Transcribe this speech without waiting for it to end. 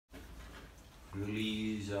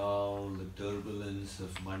release all the turbulence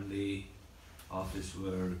of Monday office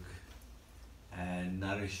work and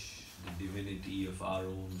nourish the divinity of our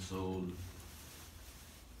own soul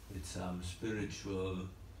with some spiritual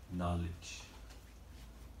knowledge.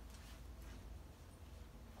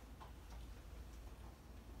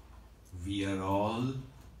 We are all,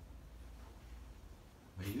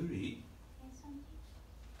 Mayuri,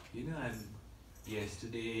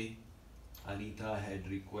 yesterday Anita had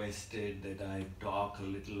requested that I talk a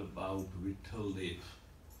little about Vitthal Dev.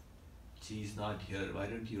 She's not here. Why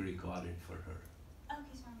don't you record it for her? Okay,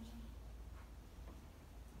 Swamiji.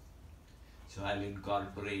 So I'll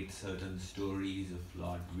incorporate certain stories of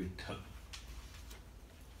Lord Vitthal.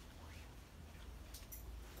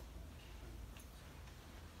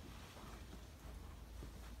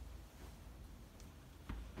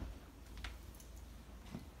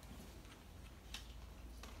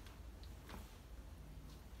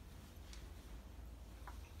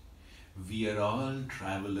 We are all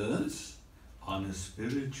travelers on a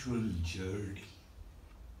spiritual journey.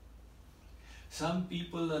 Some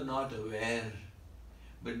people are not aware,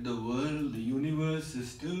 but the world, the universe is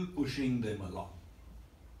still pushing them along.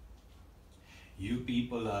 You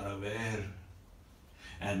people are aware,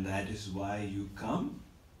 and that is why you come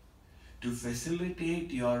to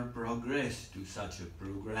facilitate your progress to such a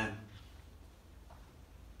program.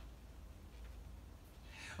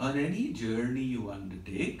 On any journey you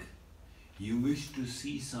undertake, you wish to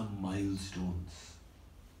see some milestones.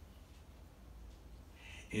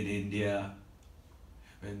 In India,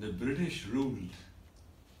 when the British ruled,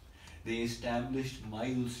 they established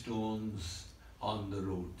milestones on the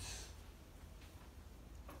roads.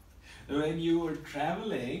 When you were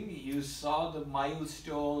traveling, you saw the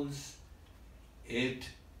milestones. It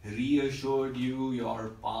reassured you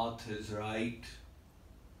your path is right.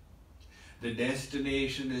 The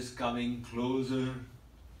destination is coming closer.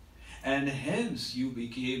 And hence you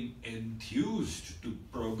became enthused to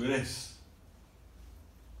progress.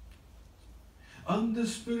 On the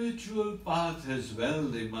spiritual path as well,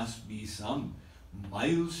 there must be some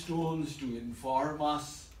milestones to inform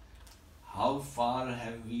us how far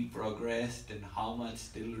have we progressed and how much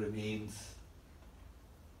still remains.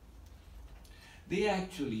 They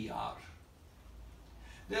actually are.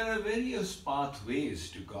 There are various pathways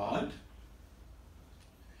to God.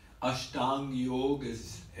 Ashtanga Yoga,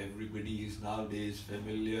 as everybody is nowadays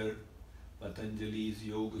familiar, Patanjali's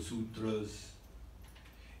Yoga Sutras.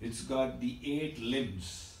 It's got the 8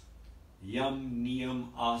 limbs, Yam, Niyam,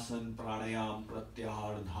 Asan, Pranayam,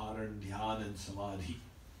 Pratyahar, Dharan, Dhyan and Samadhi.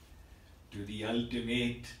 To the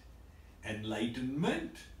ultimate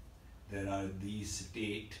enlightenment, there are these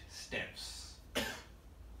 8 steps.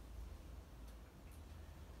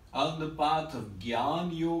 On the path of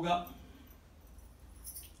Gyan Yoga,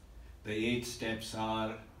 the 8 steps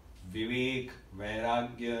are Vivek,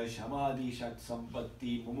 Vairagya, Samadhi, Shat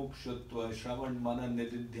Sampatti, Mumukshutva, Shravan, Manan,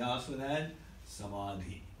 Nididhyasana and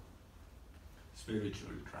Samadhi.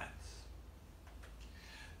 Spiritual trance.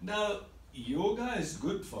 Now, yoga is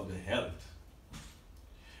good for the health,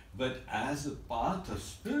 but as a path of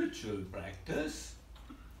spiritual practice,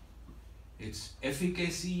 its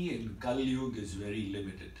efficacy in Kali Yuga is very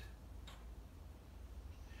limited.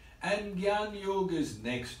 And Jnana Yoga is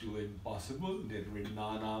next to impossible,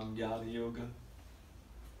 Nirvinanam Jnana Yoga.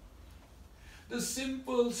 The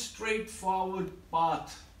simple, straightforward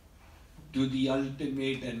path to the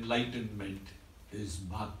ultimate enlightenment is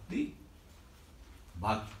Bhakti,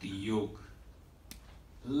 Bhakti Yoga,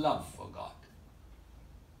 love for God.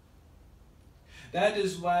 That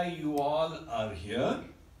is why you all are here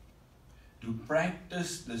to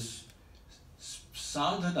practice this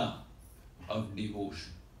sadhana of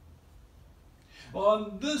devotion.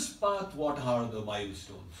 On this path, what are the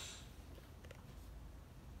milestones?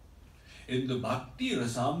 In the Bhakti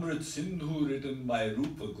Rasamrit Sindhu written by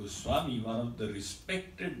Rupa Goswami, one of the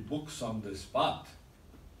respected books on this path,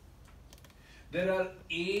 there are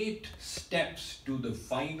 8 steps to the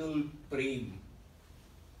final prem,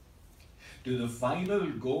 to the final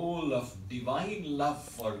goal of divine love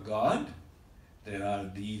for God. There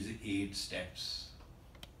are these 8 steps.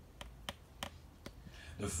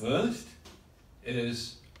 The first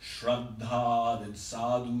is Shraddha, then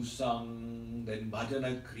Sadhu Sang, then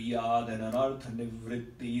Bhajana Kriya, then Anartha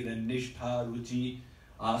Nivritti, then Nishtha Ruchi,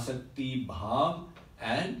 Asakti Bhav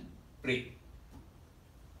and Prem.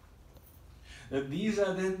 These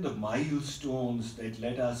are then the milestones that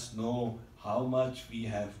let us know how much we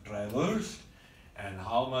have traversed and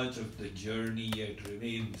how much of the journey yet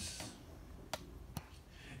remains.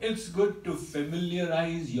 It's good to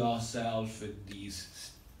familiarize yourself with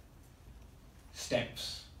these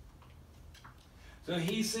steps. So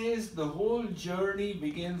he says the whole journey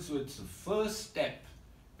begins with the first step,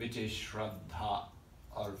 which is Shraddha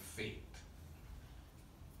or faith.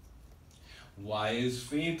 Why is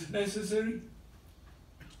faith necessary?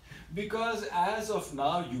 Because as of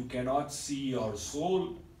now you cannot see your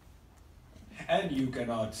soul and you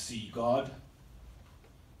cannot see God.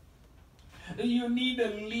 You need a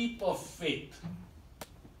leap of faith.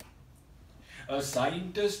 A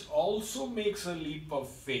scientist also makes a leap of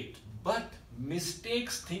faith, but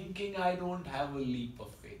mistakes thinking I don't have a leap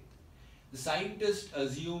of faith. The scientist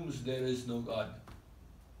assumes there is no God.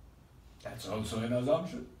 That's also an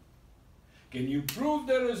assumption. Can you prove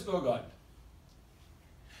there is no God?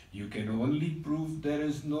 You can only prove there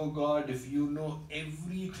is no God if you know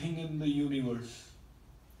everything in the universe.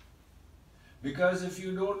 Because if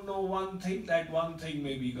you don't know one thing, that one thing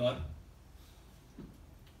may be God.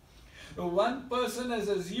 So one person has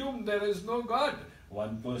assumed there is no God.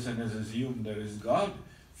 One person has assumed there is God.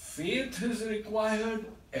 Faith is required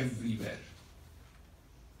everywhere.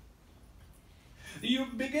 You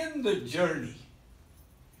begin the journey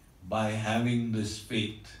by having this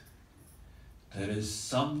faith. There is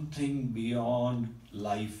something beyond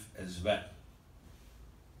life as well.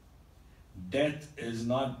 Death is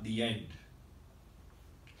not the end.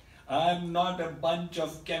 I am not a bunch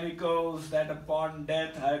of chemicals that upon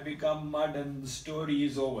death I become mud and the story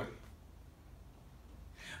is over.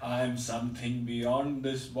 I am something beyond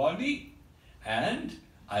this body and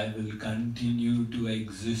I will continue to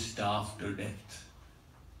exist after death.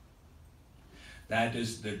 That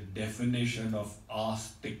is the definition of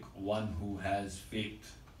astic, one who has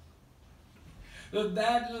faith. So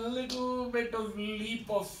that little bit of leap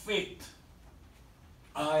of faith,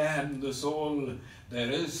 I am the soul,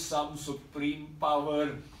 there is some supreme power,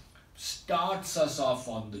 starts us off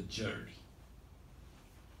on the journey.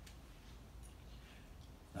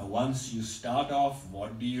 Now once you start off,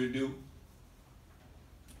 what do?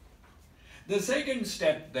 The second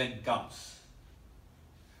step then comes,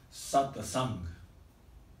 satsang.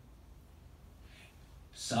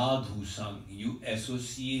 Sadhu Sang, you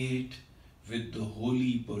associate with the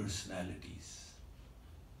holy personalities.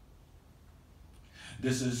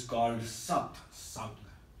 This is called Sat Sang.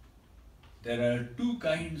 There are two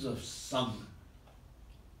kinds of Sang,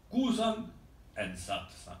 Kusang and Sat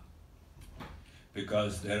Sang.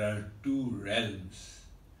 Because there are two realms,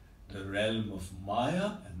 the realm of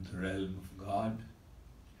Maya and the realm of God.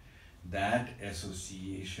 That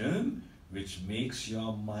association which makes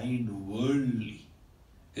your mind worldly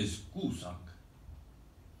is Kusang.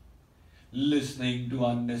 Listening to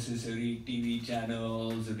unnecessary TV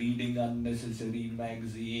channels, reading unnecessary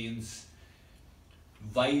magazines,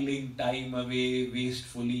 whiling time away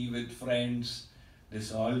wastefully with friends,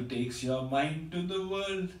 this all takes your mind to the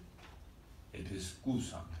world. It is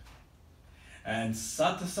Kusang. And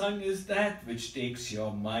Satsang is that which takes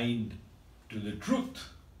your mind to the truth,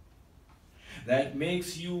 that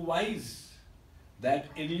makes you wise, that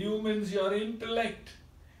illumines your intellect,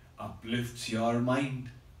 uplifts your mind.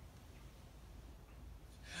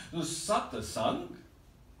 So Satsang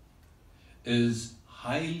is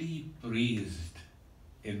highly praised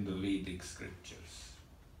in the Vedic scriptures.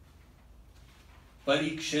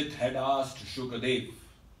 Parikshit had asked Shukadev,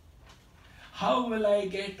 how will I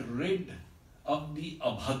get rid of the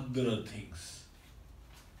abhadra things,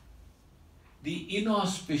 the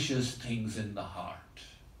inauspicious things in the heart?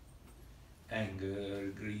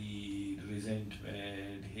 Anger, greed,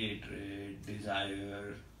 resentment, hatred,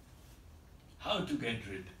 desire. How to get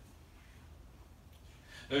rid?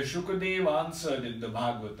 Shukadev answered in the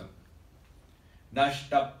Bhagavatam,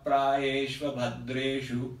 Nashta prayeshva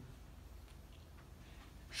bhadreshu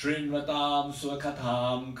Shrinvatam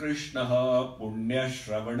swakatham Krishnaha Punya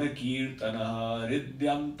Shravana Kirtanaha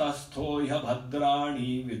Ridyam Tasthoya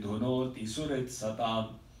Bhadrani Vidhunoti Surit Satam.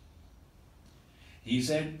 He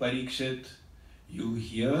said, Parikshit, you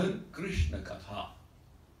hear Krishna Katha,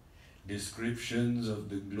 descriptions of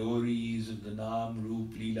the glories of the Nam,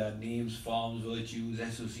 Roop, Leela, names, forms, virtues,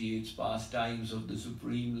 associates, pastimes of the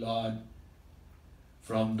Supreme Lord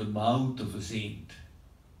from the mouth of a saint.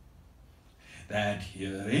 That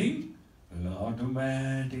hearing will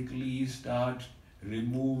automatically start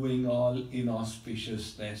removing all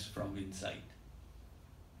inauspiciousness from inside.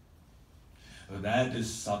 So that is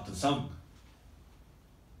Satsang.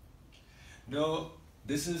 Now,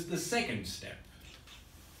 this is the second step.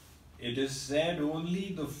 It is said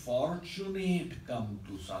only the fortunate come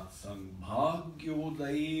to satsang.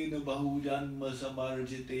 Bhagyodayena bahujanma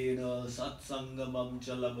samarjitena satsangamam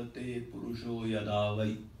chalavate purusho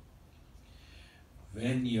yadavai.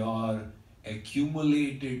 When your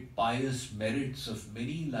accumulated pious merits of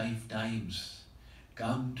many lifetimes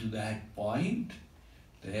come to that point,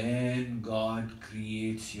 then God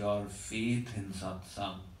creates your faith in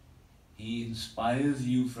satsang. He inspires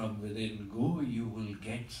you from within. Go, you will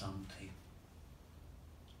get something.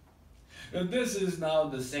 Now, this is now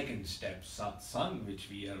the second step, satsang, which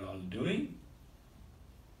we are all doing.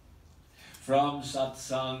 From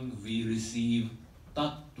satsang, we receive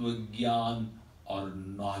tattva gyan or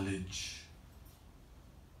knowledge.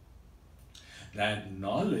 That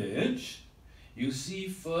knowledge, you see,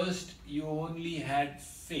 first you only had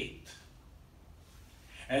faith.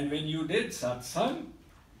 And when you did satsang,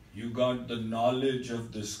 you got the knowledge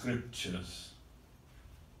of the scriptures.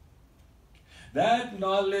 That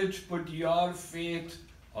knowledge put your faith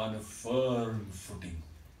on a firm footing.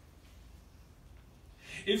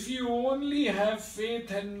 If you only have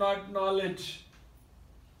faith and not knowledge,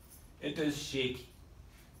 it is shaky.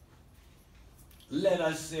 Let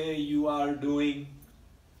us say you are doing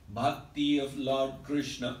bhakti of Lord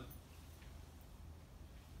Krishna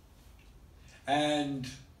and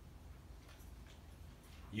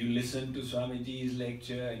you listen to Swamiji's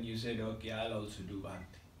lecture and you said, okay, I'll also do bhakti.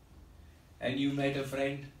 And you met a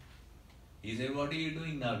friend. He said, what are you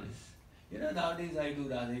doing nowadays? You know, nowadays I do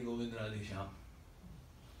Radhe Govind Radhe Shyam.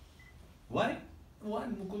 Why?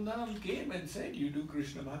 One Mukundananda came and said, you do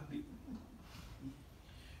Krishna bhakti.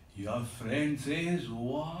 Your friend says,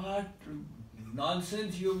 what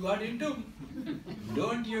nonsense you got into?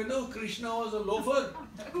 Don't you know Krishna was a loafer?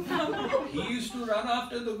 He used to run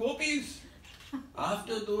after the gopis,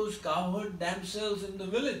 after those cowherd damsels in the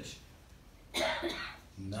village.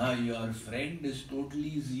 Now your friend is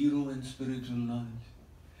totally zero in spiritual knowledge.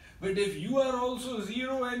 But if you are also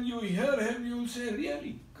zero and you hear him, you will say,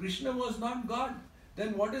 really, Krishna was not God.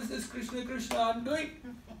 Then what is this Krishna Krishna I'm doing?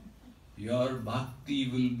 Your bhakti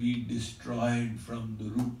will be destroyed from the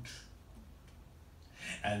root.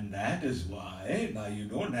 And that is why, now you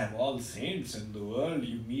don't have all saints in the world,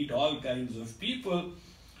 you meet all kinds of people.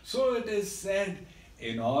 So it is said,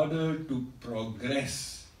 in order to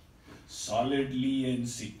progress solidly and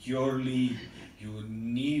securely, you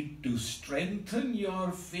need to strengthen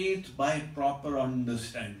your faith by proper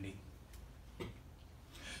understanding.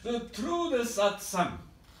 So through the satsang,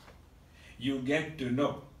 you get to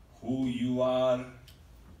know who you are.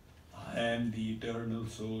 I am the eternal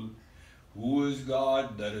soul. Who is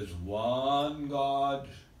God? There is one God.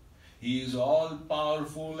 He is all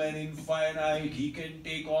powerful and infinite. He can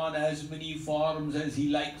take on as many forms as he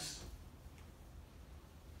likes.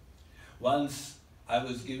 Once I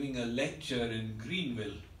was giving a lecture in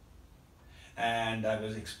Greenville and I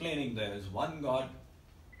was explaining there is one God.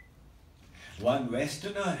 One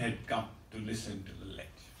Westerner had come to listen to the lecture.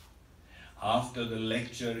 After the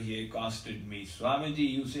lecture, he accosted me,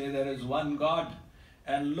 Swamiji, you say there is one God,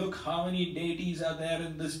 and look how many deities are there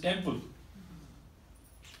in this temple.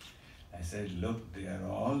 I said, look, they are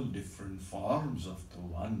all different forms of the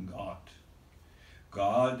one God.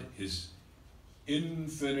 God is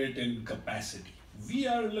infinite in capacity. We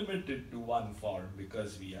are limited to one form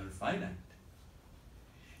because we are finite.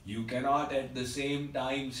 You cannot at the same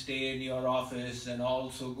time stay in your office and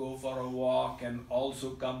also go for a walk and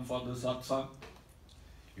also come for the satsang.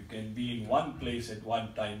 You can be in one place at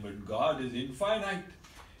one time, but God is infinite.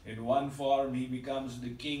 In one form, He becomes the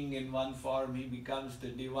king. In one form, He becomes the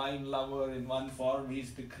divine lover. In one form,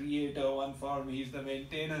 He's the creator. One form, He's the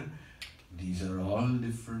maintainer. These are all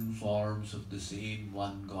different forms of the same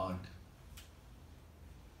one God.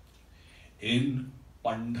 In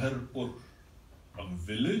Pandharpur, a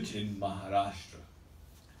village in Maharashtra,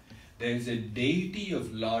 there is a deity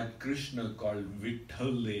of Lord Krishna called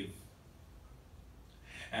Vithaldev.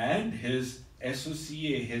 And his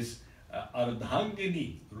associate, his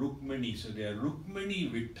Ardhangini, Rukmani, so they are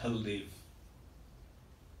Rukmani Vithaldev.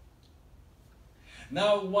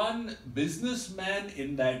 Now one businessman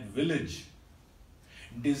in that village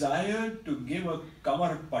desired to give a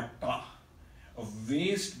kamar patta, a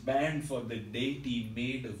waistband for the deity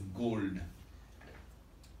made of gold.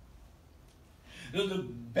 Now the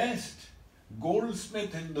best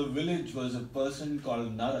goldsmith in the village was a person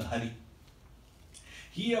called Narahari.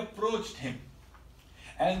 He approached him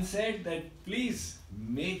and said that please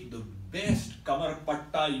make the best kamar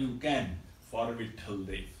patta you can for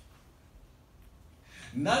Vithaldev.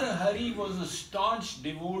 Narahari was a staunch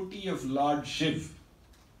devotee of Lord Shiv.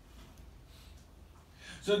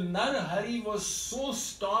 So Narahari was so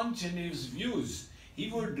staunch in his views, he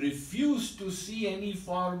would refuse to see any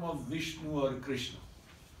form of Vishnu or Krishna.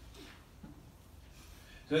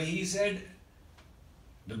 So he said,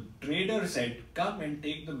 the trader said, come and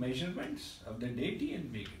take the measurements of the deity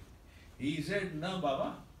and make it. He said, no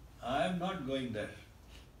Baba, I am not going there.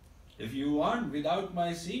 If you want, without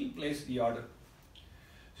my seeing, place the order.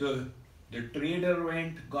 So the trader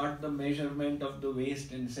went, got the measurement of the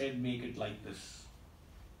waist and said, make it like this.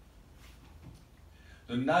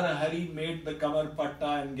 So Narahari made the kamar patta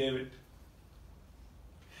and gave it.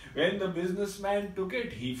 When the businessman took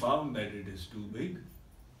it, he found that it is too big.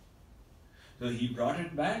 So he brought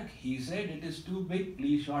it back. He said, it is too big,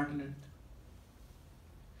 please shorten it.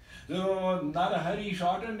 So Narahari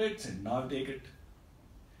shortened it, said, now take it.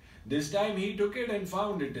 This time he took it and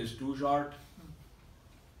found it is too short.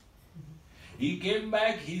 He came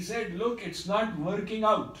back, he said, look, it's not working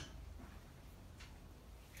out.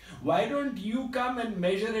 Why don't you come and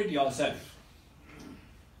measure it yourself?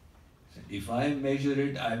 If I measure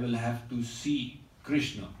it, I will have to see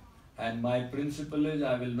Krishna. And my principle is,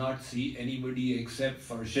 I will not see anybody except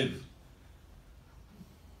for Shiv.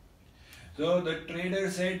 So the trader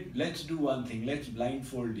said, let's do one thing, let's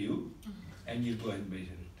blindfold you and you go and measure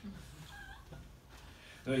it.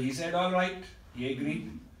 So he said, all right, he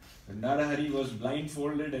agreed. So Narahari was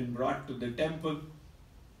blindfolded and brought to the temple.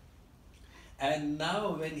 And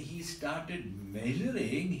now when he started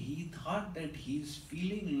measuring, he thought that he's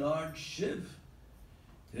feeling Lord Shiv.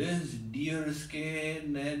 His deer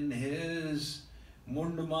skin and his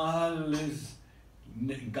mundmal, his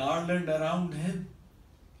garland around him.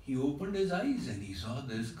 He opened his eyes and he saw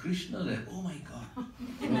there's Krishna there. Oh my God.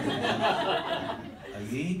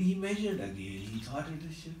 Again he measured, again he thought it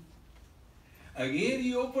is Shiv. Again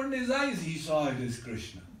he opened his eyes, he saw it is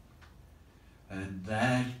Krishna. And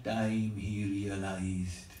that time he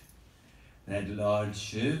realized that Lord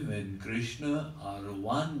Shiv and Krishna are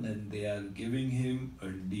one and they are giving him a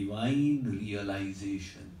divine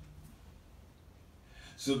realization.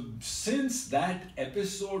 So since that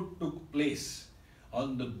episode took place,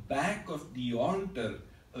 on the back of the altar,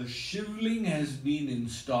 a shivling has been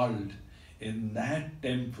installed in that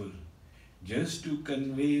temple just to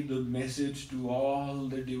convey the message to all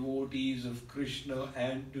the devotees of Krishna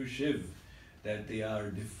and to Shiv that they are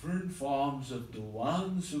different forms of the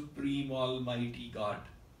one Supreme Almighty God.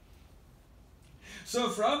 So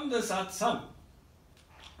from the satsang,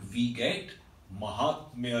 we get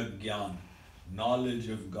Mahatmya Gyan, knowledge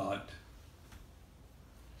of God.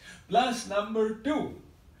 Plus number 2,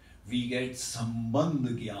 we get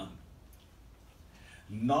Sambandh Gyan,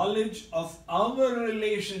 knowledge of our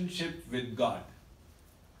relationship with God.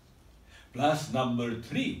 Plus number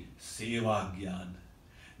 3, Seva Gyan,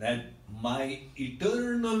 that my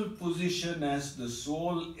eternal position as the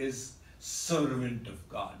soul is servant of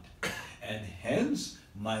God. And hence,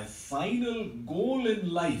 my final goal in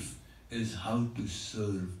life is how to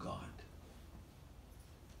serve God.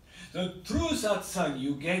 So through satsang,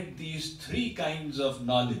 you get these 3 kinds of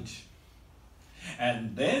knowledge.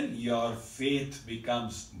 And then your faith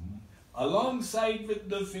becomes, alongside with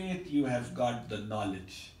the faith, you have got the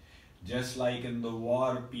knowledge. Just like in the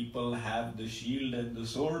war, people have the shield and the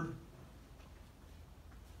sword.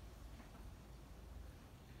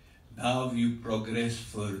 Now you progress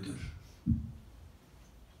further.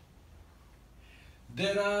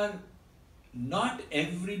 There are, not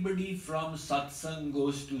everybody from satsang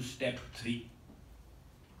goes to step 3.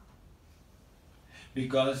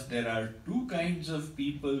 Because there are 2 kinds of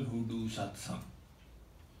people who do satsang.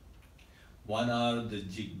 One are the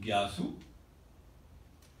jigyasu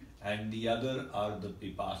and the other are the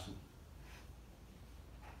pipasu.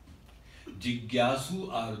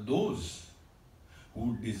 Jigyasu are those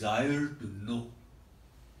who desire to know.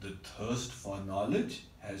 The thirst for knowledge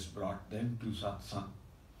has brought them to satsang.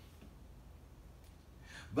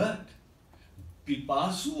 But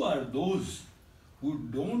pipasu are those who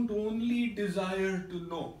don't only desire to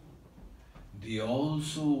know, they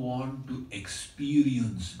also want to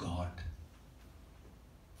experience God.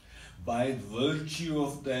 By virtue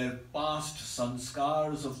of their past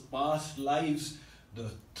sanskars of past lives,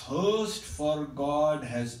 the thirst for God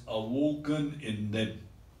has awoken in them.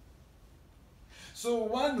 So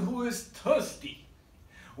one who is thirsty,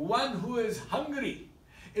 one who is hungry,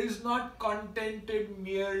 is not contented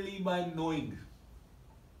merely by knowing.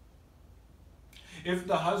 If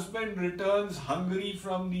the husband returns hungry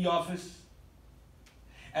from the office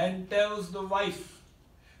and tells the wife,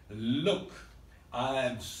 look, I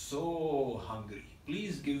am so hungry,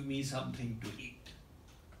 please give me something to eat.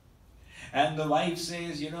 And the wife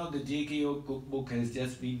says, you know, the JKO cookbook has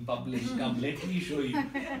just been published, come let me show you.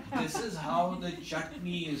 This is how the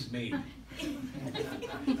chutney is made.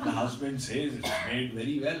 The husband says, it's made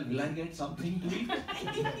very well, will I get something to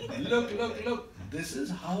eat? Look, look, look, this is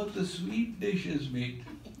how the sweet dish is made.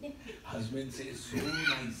 Husband says, so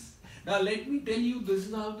nice. Now let me tell you, this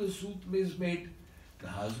is how the soup is made. The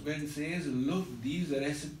husband says, look, these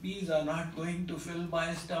recipes are not going to fill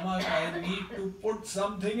my stomach. I need to put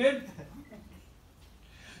something in.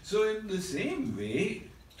 So in the same way,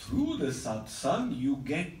 through the satsang, you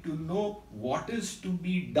get to know what is to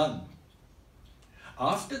be done.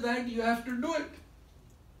 After that, you have to do it.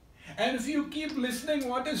 And if you keep listening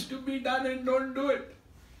what is to be done and don't do it,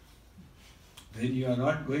 then you are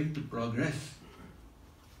not going to progress.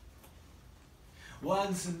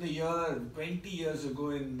 Once in the year, 20 years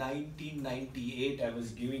ago in 1998, I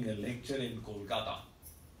was giving a lecture in Kolkata.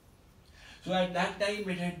 So at that time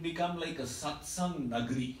it had become like a satsang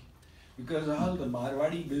nagri, because all the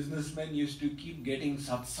Marwadi businessmen used to keep getting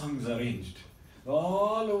satsangs arranged.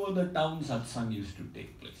 All over the town satsang used to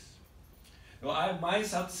take place. So my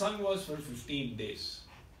satsang was for 15 days.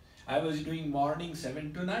 I was doing morning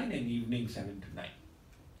 7 to 9 and evening 7 to 9.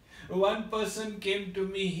 One person came to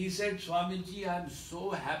me, he said, Swamiji, I am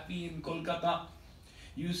so happy in Kolkata.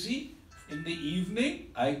 You see, in the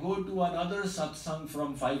evening, I go to another satsang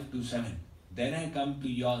from 5 to 7. Then I come to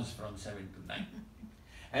yours from 7 to 9.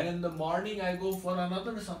 And in the morning, I go for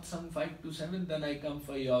another satsang 5 to 7. Then I come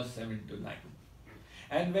for yours 7 to 9.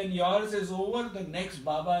 And when yours is over, the next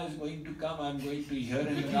Baba is going to come, I am going to hear,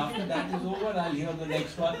 and then after that is over, I will hear the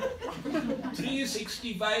next one.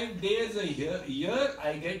 365 days a year,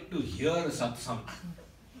 I get to hear satsang.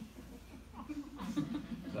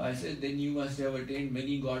 So I said, then you must have attained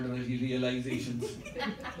many God realizations.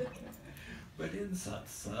 But in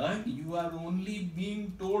satsang, you are only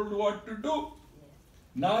being told what to do.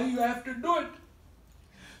 Now you have to do it.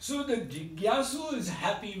 So the Jigyasu is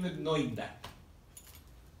happy with knowing that.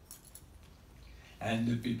 And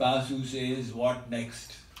the Pipasu says, what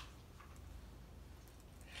next?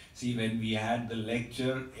 See, when we had the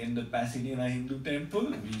lecture in the Pasadena Hindu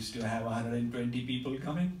temple, we used to have 120 people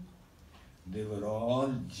coming. They were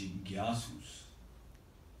all Jigyasus.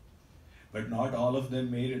 But not all of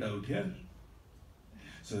them made it out here.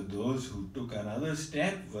 So those who took another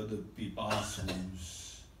step were the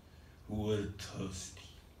Pipasus, who were thirsty.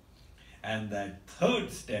 And that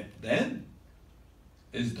third step then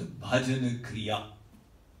is the Bhajana Kriya.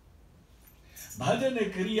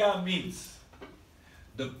 Bhajana Kriya means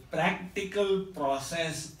the practical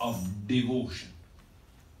process of devotion.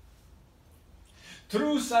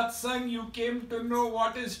 Through satsang you came to know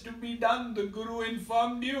what is to be done. The Guru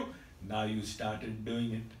informed you. Now you started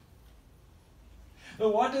doing it. So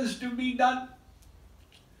what is to be done?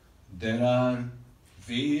 There are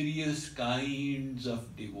various kinds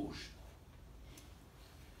of devotion.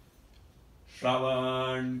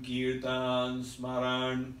 Shravan, Kirtan,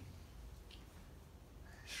 Smaran.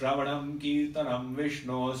 Shravanam, Kirtanam,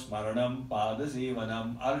 Vishnu, Smaranam,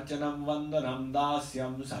 Padasevanam, Archanam, Vandanam,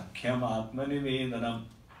 Dasyam, Sakhyam, Atmanivedanam.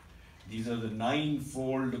 These are the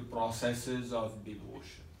ninefold processes of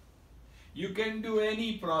devotion. You can do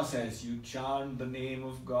any process. You chant the name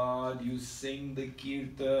of God, you sing the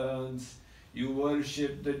kirtans, you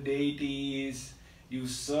worship the deities, you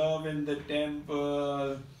serve in the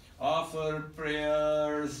temple, offer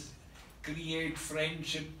prayers, create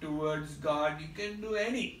friendship towards God. You can do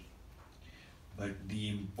any. But the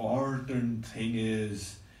important thing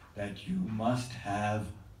is that you must have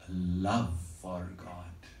a love for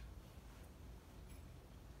God.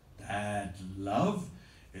 That love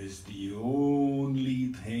is the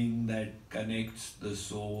only thing that connects the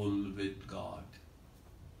soul with God.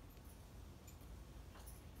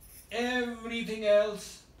 Everything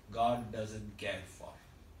else, God doesn't care for.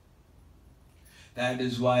 That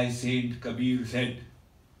is why Saint Kabir said,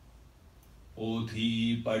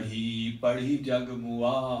 Pothi padhi padhi jag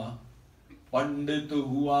mua, pandit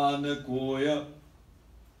hua na koya,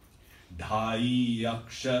 dhai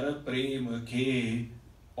akshar prem ke,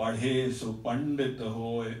 padhe so pandit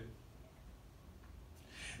hoye.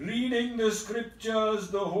 Reading the scriptures,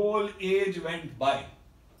 the whole age went by.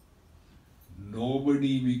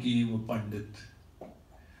 Nobody became a pandit.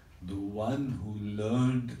 The one who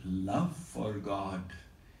learned love for God,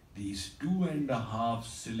 these 2.5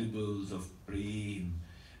 syllables of prem,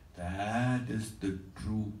 that is the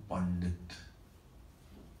true pandit.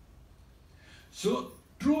 So,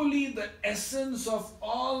 truly the essence of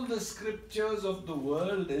all the scriptures of the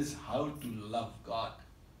world is how to love God.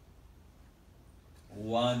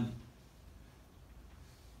 One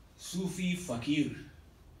Sufi fakir,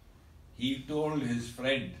 he told his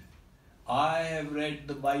friend, I have read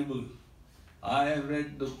the Bible, I have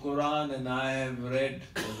read the Quran, and I have read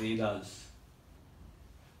the Vedas.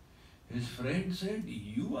 His friend said,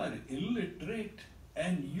 you are illiterate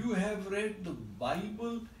and you have read the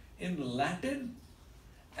Bible in Latin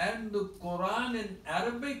and the Quran in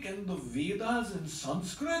Arabic and the Vedas in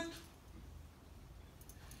Sanskrit?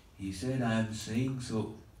 He said, I am saying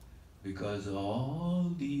so because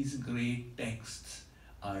all these great texts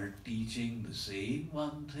are teaching the same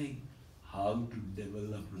one thing, how to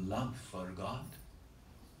develop love for God.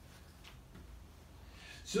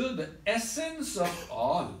 So the essence of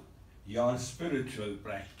all your spiritual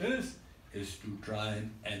practice is to try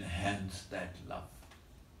and enhance that love.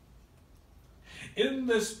 In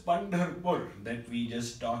this Pandharpur that we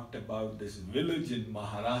just talked about, this village in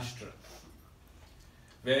Maharashtra,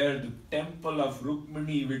 where the temple of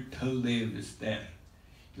Rukmini Vithaldev is there.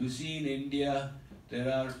 You see, in India,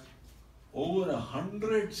 there are over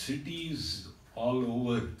 100 cities all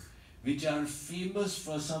over which are famous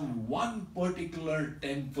for some one particular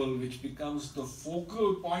temple which becomes the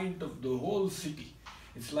focal point of the whole city.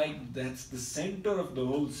 It's like that's the center of the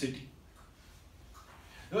whole city.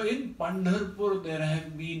 Now, in Pandharpur, there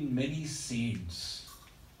have been many saints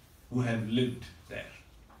who have lived there.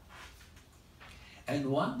 And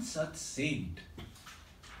one such saint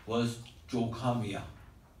was Chokhamaya.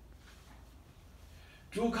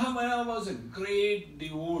 Chokhamaya was a great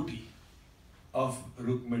devotee of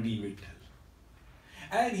Rukmini Vitthal.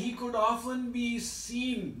 And he could often be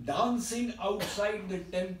seen dancing outside the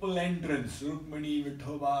temple entrance. Rukmini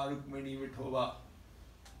Vithoba, Rukmini Vithoba.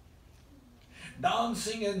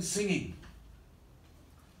 Dancing and singing.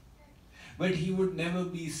 But he would never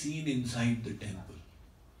be seen inside the temple.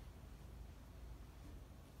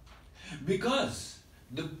 Because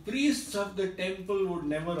the priests of the temple would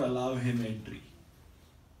never allow him entry.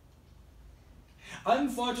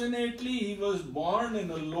 Unfortunately, he was born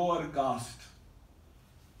in a lower caste.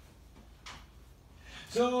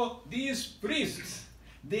 So these priests,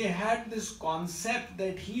 they had this concept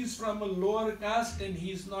that he's from a lower caste and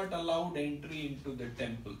he's not allowed entry into the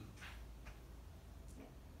temple.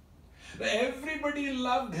 Everybody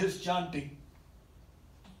loved his chanting.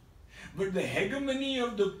 But the hegemony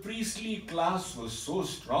of the priestly class was so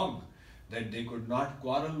strong that they could not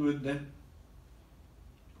quarrel with them.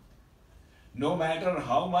 No matter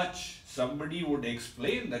how much somebody would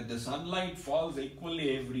explain that the sunlight falls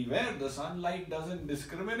equally everywhere, the sunlight doesn't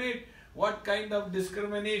discriminate, what kind of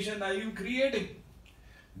discrimination are you creating?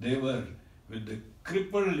 They were, with the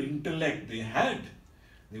crippled intellect they had,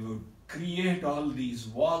 they would create all these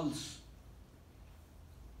walls.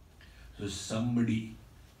 So somebody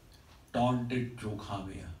taunted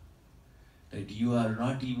Chokhamaya that you are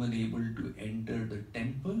not even able to enter the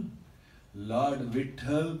temple. Lord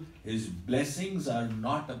Vitthal, his blessings are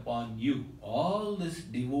not upon you. All this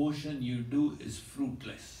devotion you do is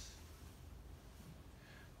fruitless.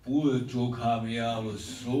 Poor Chokhamaya was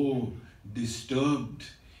so disturbed.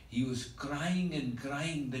 He was crying and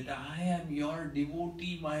crying that I am your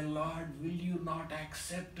devotee, my Lord. Will you not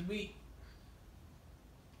accept me?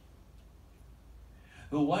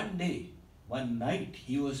 So one day, one night,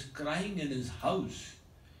 he was crying in his house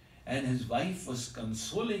and his wife was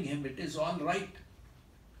consoling him, it is all right.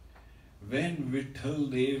 When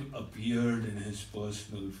Vithaldev appeared in his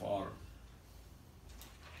personal form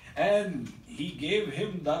and he gave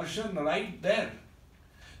him darshan right there,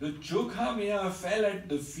 the Chokhamaya fell at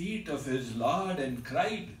the feet of his Lord and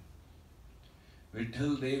cried.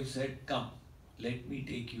 Vithaldev said, come, let me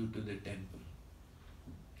take you to the temple.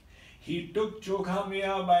 He took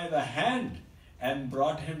Chokhamaya by the hand and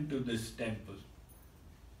brought him to this temple.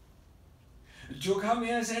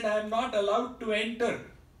 Chokhamaya said, I am not allowed to enter.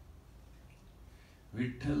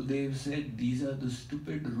 Vithaldev said, these are the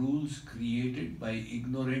stupid rules created by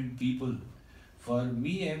ignorant people. For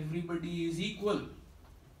me, everybody is equal.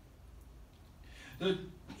 So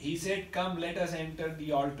he said, come, let us enter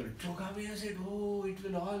the altar. Chokhamaya said, oh, it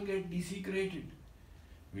will all get desecrated.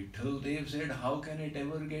 Vithaldev said, how can it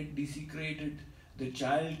ever get desecrated?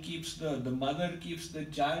 The mother keeps the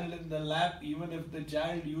child in the lap. Even if the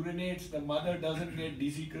child urinates, the mother doesn't get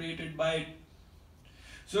desecrated by it.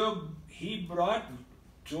 So he brought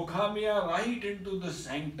Chokhamaya right into the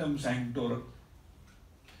sanctum sanctorum.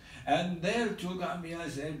 And there Chokhamaya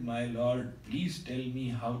said, my Lord, please tell me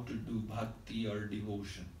how to do bhakti or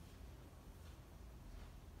devotion.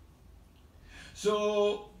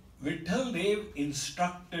 So Vithaldev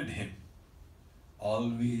instructed him,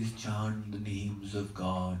 always chant the names of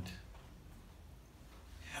God.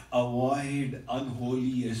 Avoid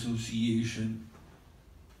unholy association.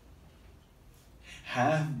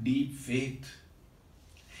 Have deep faith.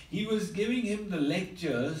 He was giving him the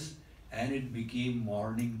lectures and it became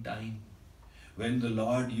morning time when the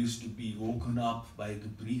Lord used to be woken up by the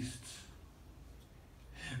priests.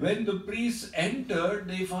 When the priests entered,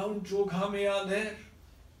 they found Chokhamaya there.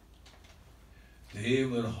 They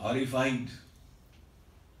were horrified.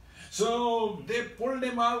 So they pulled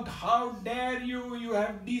him out. How dare you? You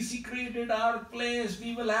have desecrated our place.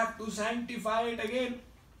 We will have to sanctify it again.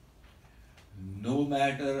 No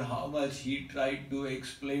matter how much he tried to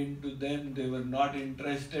explain to them, they were not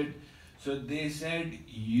interested. So they said,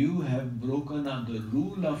 you have broken up the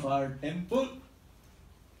rule of our temple.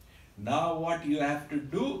 Now what you have to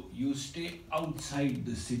do, you stay outside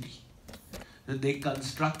the city. So they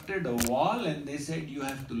constructed a wall and they said, you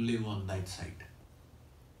have to live on that side.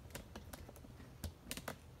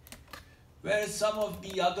 Whereas some of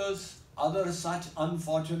the other such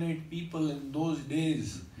unfortunate people in those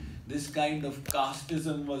days, this kind of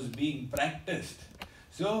casteism was being practiced.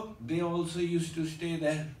 So they also used to stay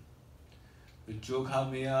there. But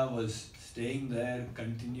Chokha was staying there,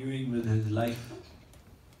 continuing with his life.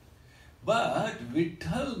 But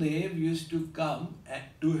Vitthal Dev used to come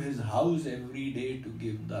to his house every day to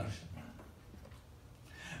give darshan.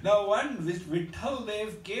 Now one Vitthal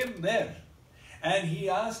Dev came there and he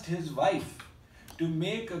asked his wife to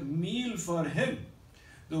make a meal for him.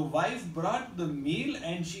 The wife brought the meal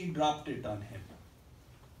and she dropped it on him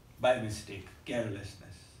by mistake,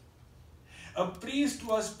 carelessness. A priest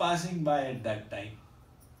was passing by at that time.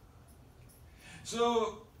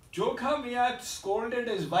 So Chokha scolded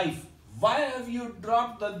his wife, why have you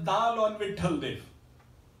dropped the dal on Vitthal Dev?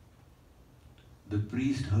 The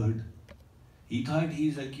priest heard. He thought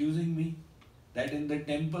he's accusing me that in the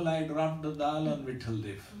temple I dropped the dal on Vitthal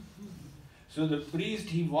Dev. So the priest,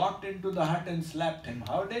 he walked into the hut and slapped him.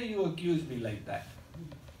 How dare you accuse me like that?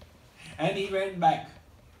 And he went back.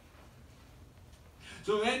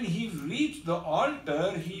 So when he reached the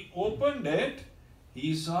altar, he opened it.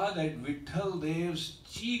 He saw that Vitthal Dev's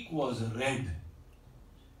cheek was red.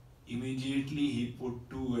 Immediately he put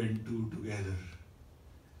 2 and 2 together.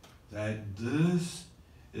 That this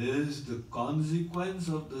is the consequence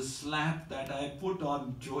of the slap that I put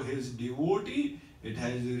on his devotee. It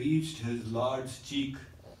has reached his Lord's cheek.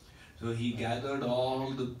 So he gathered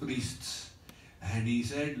all the priests and he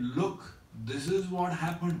said, look, this is what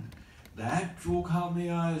happened. That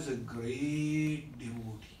Chokha is a great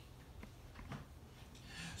devotee.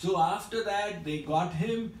 So after that, they got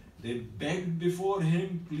him. They begged before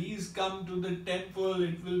him, please come to the temple,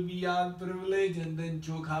 it will be our privilege. And then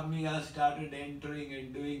Chokha started entering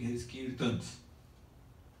and doing his kirtans.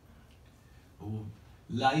 Oh,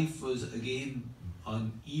 life was again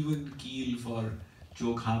on even keel for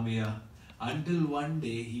Chokha until one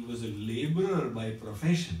day he was a laborer by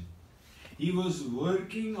profession. He was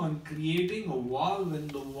working on creating a wall when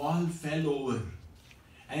the wall fell over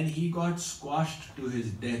and he got squashed to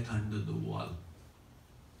his death under the wall.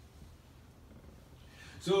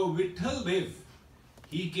 So Vitthal Dev,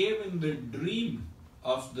 he came in the dream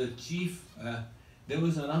of the chief. There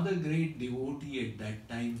was another great devotee at that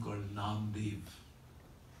time called Namdev,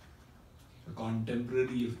 a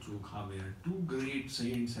contemporary of Chokha. 2 great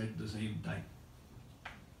saints at the same time.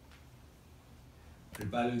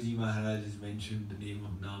 Kripaluji Maharaj has mentioned the name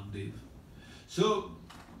of Namdev. So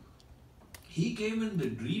he came in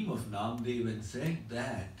the dream of Namdev and said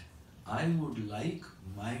that I would like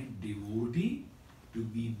my devotee to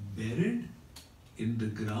be buried in the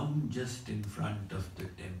ground just in front of the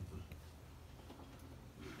temple.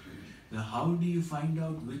 Now how do you find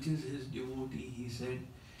out which is his devotee? He said,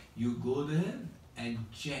 you go there and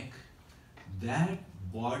check that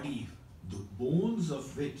body, the bones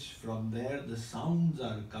of which from there the sounds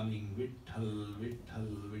are coming, Vitthal, Vitthal,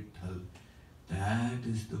 Vitthal. That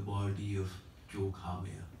is the body of Chokha.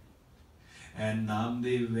 And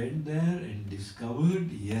Namdev went there and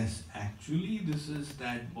discovered, yes, actually this is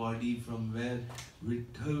that body from where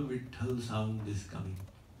Vitthal, Vitthal sound is coming.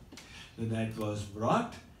 So that was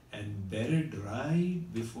brought and buried right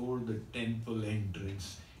before the temple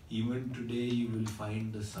entrance. Even today you will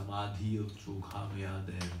find the Samadhi of Chokha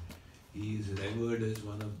there. He is revered as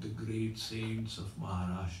one of the great saints of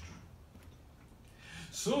Maharashtra.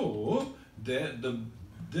 So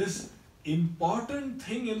this important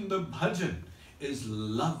thing in the bhajan is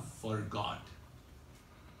love for God.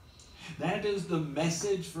 That is the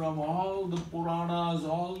message from all the Puranas,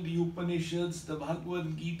 all the Upanishads, the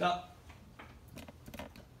Bhagavad Gita.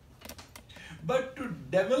 But to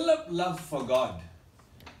develop love for God,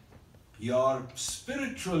 your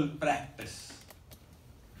spiritual practice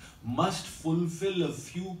must fulfill a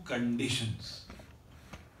few conditions.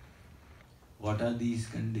 What are these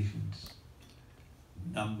conditions?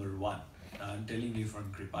 Number 1, I am telling you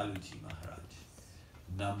from Kripaluji Maharaj.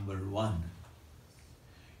 Number 1,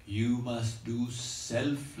 you must do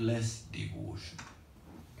selfless devotion.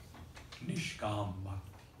 Nishkam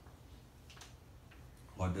Bhakti.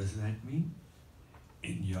 What does that mean?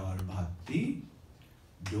 In your bhakti,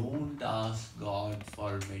 Don't ask God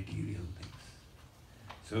for material things.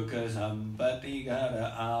 Sukha sampati ghar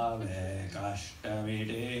aave kashta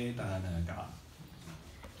mite tanaka.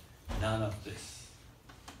 None of this.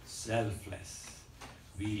 Selfless.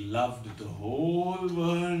 We loved the whole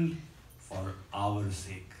world for our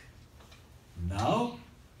sake. Now,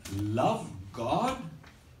 love God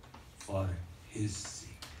for His sake.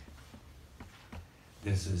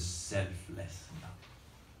 This is selfless now.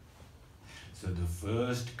 So the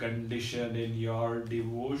first condition in your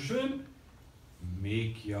devotion,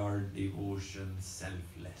 make your devotion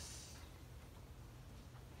selfless.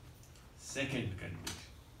 Second condition,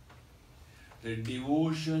 the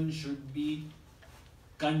devotion should be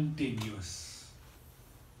continuous.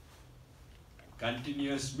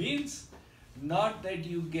 Continuous means not that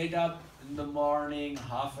you get up in the morning,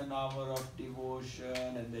 half an hour of devotion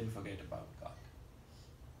and then forget about God.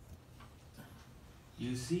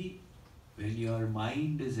 You see, when your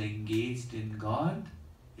mind is engaged in God,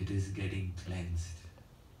 it is getting cleansed.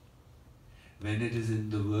 When it is in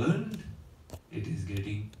the world, it is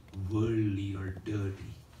getting worldly or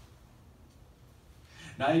dirty.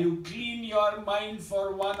 Now you clean your mind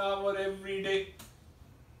for 1 hour every day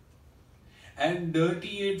and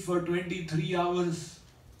dirty it for 23 hours.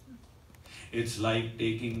 It's like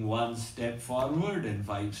taking 1 step forward and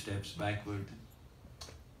 5 steps backward.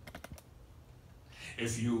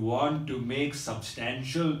 If you want to make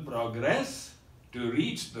substantial progress to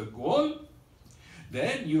reach the goal,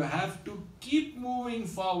 then you have to keep moving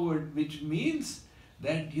forward, which means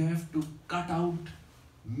that you have to cut out,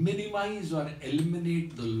 minimize or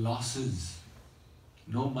eliminate the losses.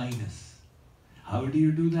 No minus. How do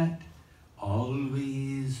you do that?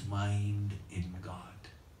 Always mind in God.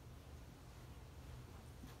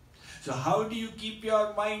 So how do you keep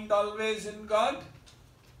your mind always in God?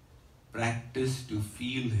 Practice to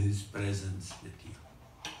feel His presence with you.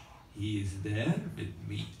 He is there with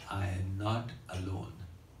me. I am not alone.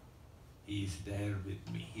 He is there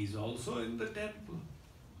with me. He is also in the temple.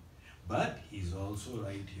 But He is also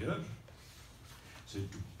right here. So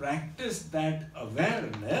to practice that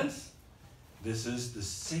awareness, this is the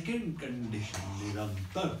second condition,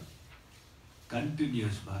 nirantar,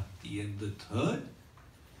 continuous bhakti. And the third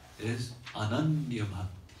is ananya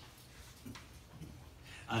bhakti.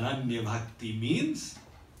 Ananya bhakti means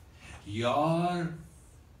your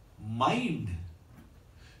mind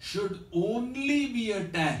should only be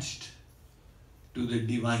attached to the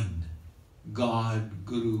divine, God,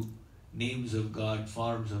 Guru, names of God,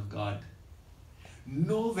 forms of God,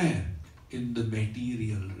 nowhere in the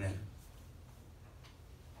material realm.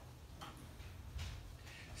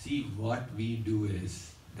 See, what we do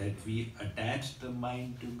is that we attach the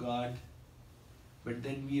mind to God, but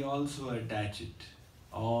then we also attach it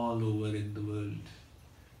all over in the world.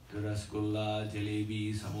 To rasgulla,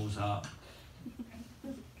 jalebi, samosa.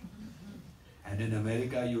 And in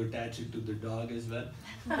America, you attach it to the dog as well.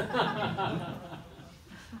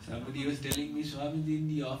 Somebody was telling me, Swamiji, in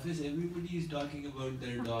the office, everybody is talking about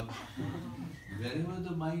their dog. Wherever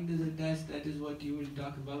the mind is attached, that is what you will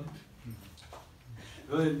talk about.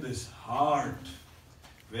 So in this heart,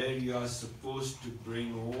 where you are supposed to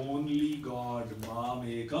bring only God, Mam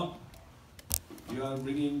Ekam, you are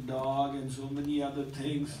bringing dog and so many other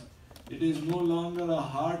things. It is no longer a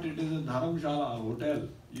heart, it is a dharamshala, a hotel.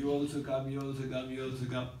 You also come, you also come, you also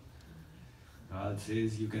come. God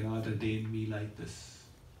says, you cannot attain me like this.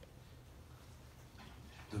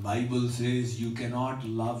 The Bible says, you cannot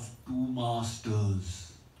love two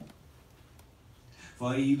masters.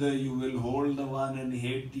 For either you will hold the one and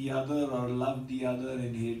hate the other, or love the other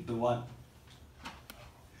and hate the one.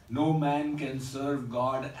 No man can serve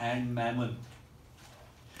God and mammon.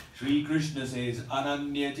 Sri Krishna says,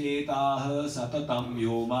 Ananya cetaha satatam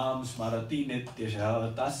yomam smarati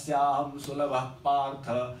nityasha tasyaham sulabha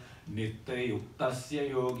partha nitya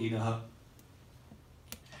yuktasya yoginah.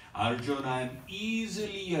 Arjuna, I am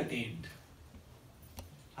easily attained.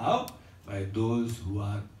 How? By those who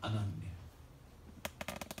are ananya.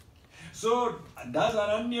 So, does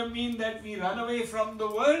ananya mean that we run away from the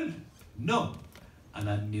world? No.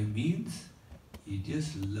 Ananya means you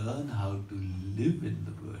just learn how to live in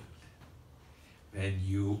the world. When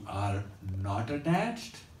you are not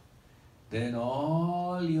attached, then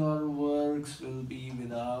all your works will be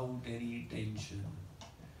without any tension.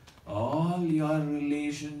 All your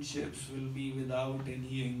relationships will be without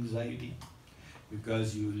any anxiety,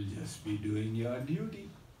 because you will just be doing your duty.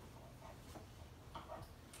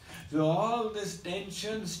 So all this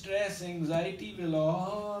tension, stress, anxiety will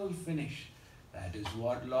all finish. That is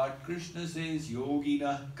what Lord Krishna says,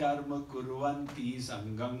 Yoginah karma kurvanti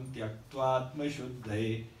sangam tyaktva atma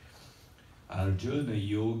shuddhaye Arjuna,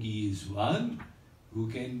 yogi is one who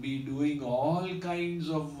can be doing all kinds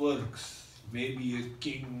of works, maybe a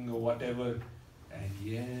king or whatever, and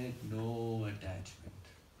yet no attachment.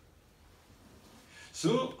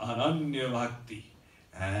 So, Ananya Bhakti.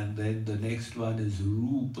 And then the next one is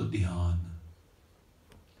Rupa Dhyan.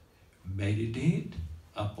 Meditate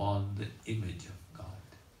upon the image of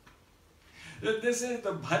God. This is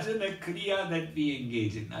the bhajana kriya that we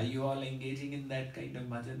engage in. Are you all engaging in that kind of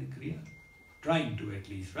bhajana kriya? Trying to at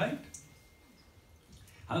least, right?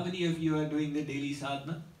 How many of you are doing the daily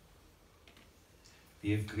sadhana?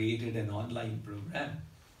 We have created an online program.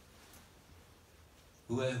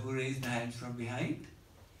 Who raised the hands from behind?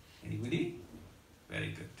 Anybody?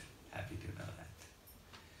 Very good. Happy to know that.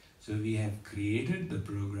 So we have created the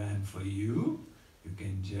program for you. You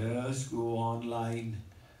can just go online.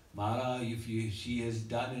 Mara, she has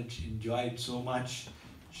done it, enjoyed so much,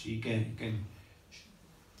 she can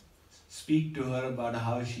speak to her about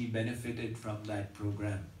how she benefited from that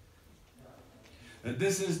program.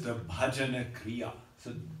 This is the bhajana kriya.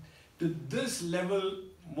 So to this level,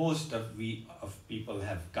 most of people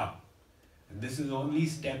have come. And this is only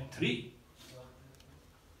step 3.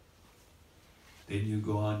 Then you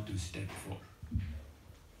go on to step 4.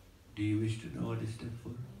 Do you wish to know what is step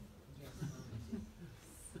 4?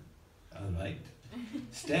 All right.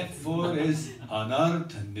 Step 4 is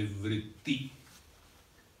anartha nivritti.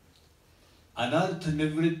 Anartha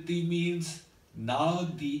nivritti means now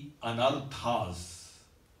the anarthas,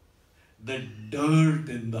 the dirt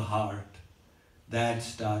in the heart, that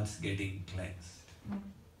starts getting cleansed.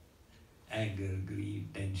 Anger,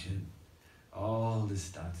 greed, tension, all this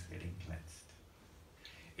starts getting cleansed.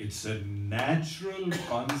 It's a natural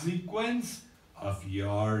consequence of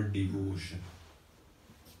your devotion.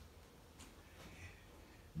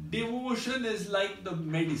 Devotion is like the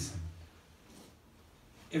medicine.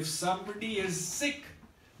 If somebody is sick,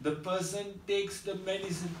 the person takes the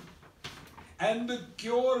medicine and the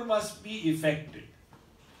cure must be effected.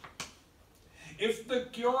 If the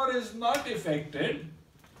cure is not effected,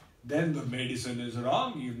 then the medicine is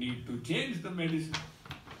wrong. You need to change the medicine.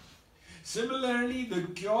 Similarly, the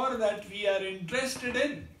cure that we are interested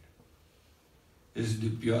in is the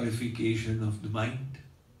purification of the mind.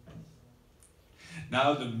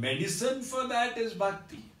 Now, the medicine for that is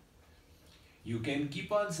bhakti. You can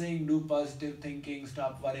keep on saying, do positive thinking,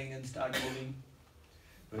 stop worrying and start living.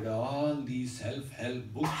 But all these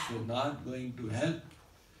self-help books are not going to help.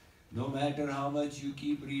 No matter how much you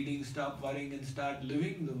keep reading, stop worrying and start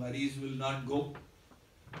living, the worries will not go.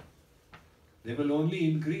 They will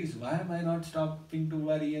only increase. Why am I not stopping to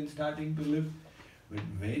worry and starting to live? But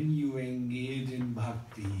when you engage in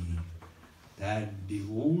bhakti, that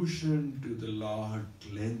devotion to the Lord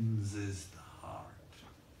cleanses the heart.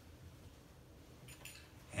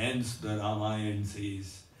 Hence the Ramayana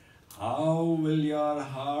says, how will your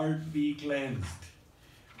heart be cleansed?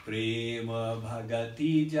 Prema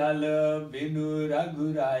bhagati jala binu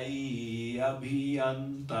ragurai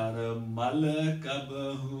abhiyantara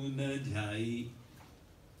malakabahu na jai.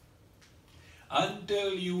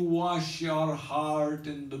 Until you wash your heart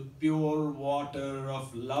in the pure water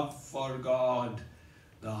of love for God,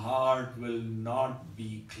 the heart will not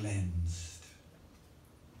be cleansed.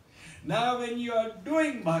 Now when you are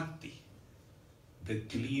doing bhakti, the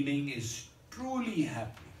cleaning is truly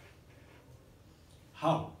happening.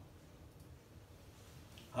 How?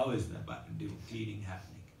 How is the cleaning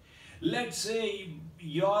happening? Let's say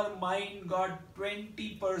your mind got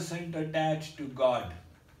 20% attached to God.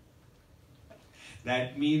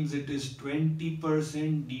 That means it is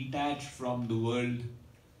 20% detached from the world.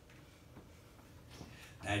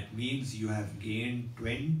 That means you have gained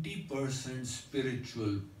 20%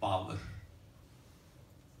 spiritual power.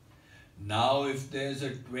 Now if there's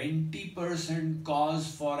a 20%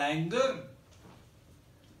 cause for anger,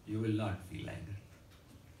 you will not feel anger.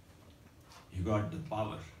 You got the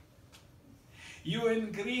power. You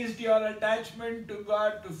increased your attachment to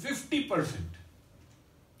God to 50%.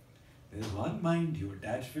 There's one mind, you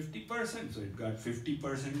attach 50%, so it got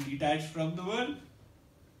 50% detached from the world.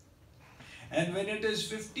 And when it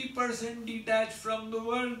is 50% detached from the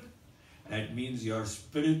world, that means your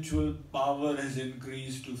spiritual power has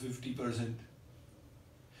increased to 50%.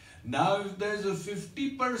 Now if there's a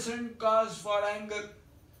 50% cause for anger,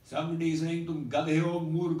 somebody is saying, Tum gadhe ho,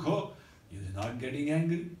 murkh ho, you're not getting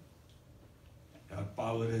angry. Your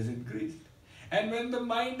power has increased. And when the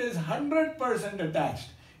mind is 100% attached,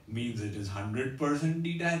 means it is 100%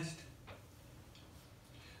 detached.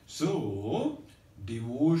 So,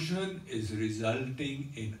 devotion is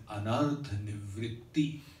resulting in anartha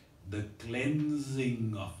nivritti, the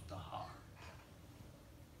cleansing of the heart.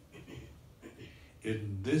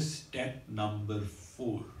 in this step number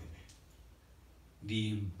 4,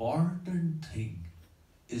 the important thing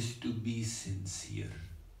is to be sincere.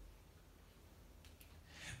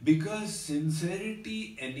 Because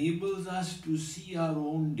sincerity enables us to see our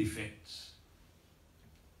own defects.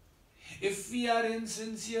 If we are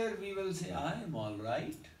insincere, we will say, I am all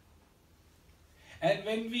right. And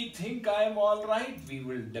when we think I am all right, we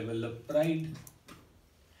will develop pride.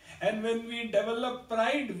 And when we develop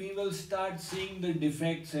pride, we will start seeing the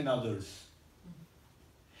defects in others.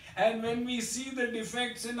 And when we see the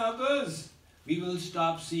defects in others, we will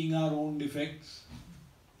stop seeing our own defects.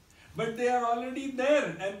 But they are already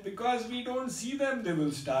there, and because we don't see them, they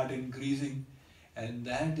will start increasing. And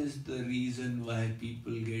that is the reason why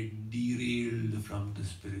people get derailed from the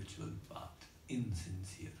spiritual path,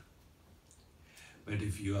 insincere. But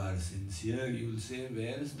if you are sincere, you will say,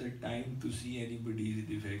 where is the time to see anybody's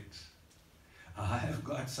defects? I have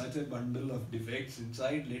got such a bundle of defects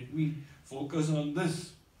inside, let me focus on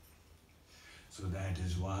this. So that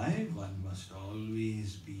is why one must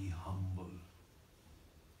always be humble.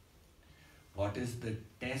 What is the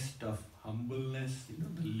test of humbleness? You know,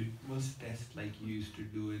 the litmus test like you used to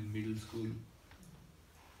do in middle school.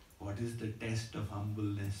 What is the test of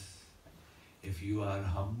humbleness? If you are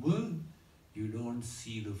humble, you don't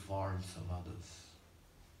see the faults of others.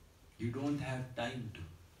 You don't have time to.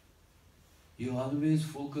 You always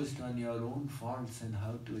focused on your own faults and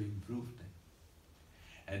how to improve them.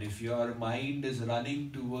 And if your mind is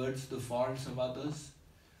running towards the faults of others,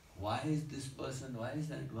 why is this person, why is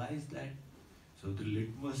that, why is that? So the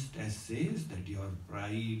litmus test says that your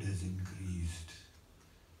pride has increased.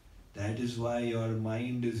 That is why your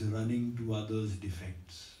mind is running to others'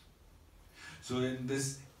 defects. So in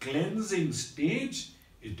this cleansing stage,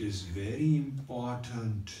 it is very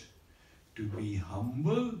important to be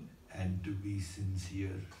humble and to be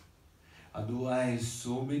sincere. Otherwise,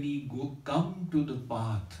 so many come to the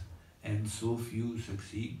path and so few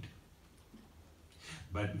succeed.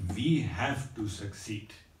 But we have to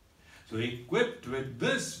succeed. So equipped with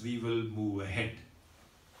this, we will move ahead.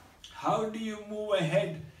 How do you move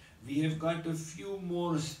ahead? We have got a few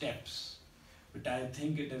more steps. But I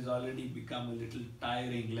think it has already become a little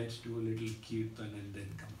tiring. Let's do a little kirtan and then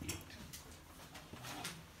complete.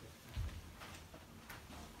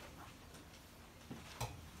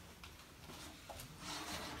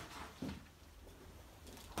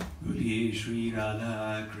 Boliye Shri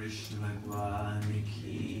Radha Krishna Bhagwan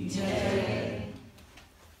Ki Jai.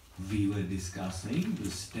 We were discussing the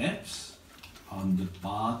steps on the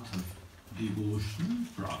path of devotional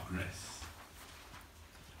progress.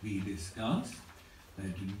 We discussed that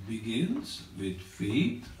it begins with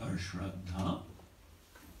faith or Shraddha.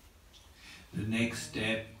 The next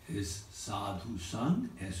step is sadhu sang,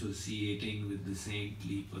 associating with the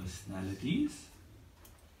saintly personalities.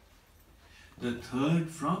 The third,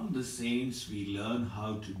 from the saints we learn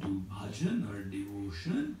how to do bhajan or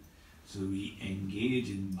devotion. So we engage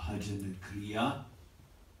in bhajana kriya.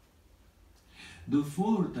 The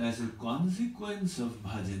fourth, as a consequence of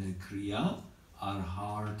bhajana kriya, our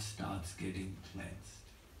heart starts getting cleansed.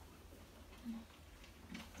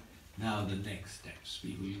 Now the next steps,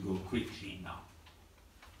 we will go quickly now.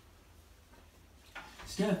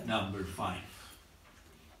 Step number 5.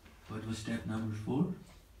 What was step number 4?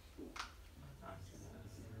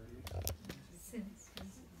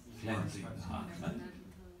 Cleansing the heart, right?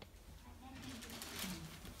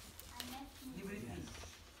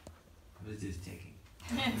 I was just checking.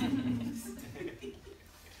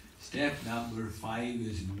 Step number 5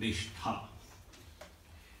 is nishtha.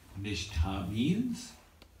 Nishtha means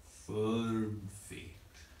firm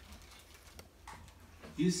faith.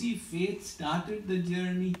 You see, faith started the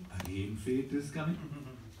journey, again faith is coming.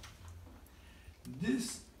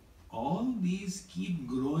 All these keep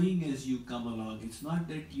growing as you come along. It's not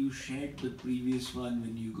that you shed the previous one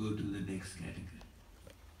when you go to the next category.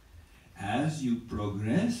 As you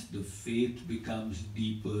progress, the faith becomes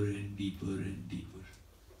deeper and deeper and deeper.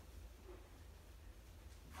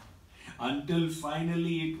 Until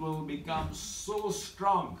finally it will become so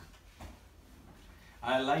strong.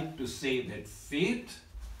 I like to say that faith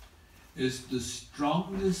is the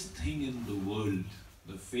strongest thing in the world,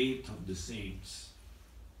 the faith of the saints.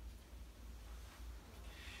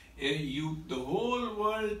 The whole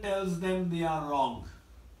world tells them they are wrong.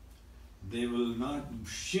 They will not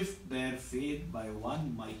shift their faith by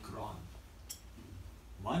 1 micron.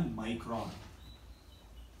 1 micron.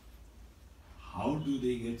 How do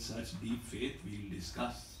they get such deep faith? We'll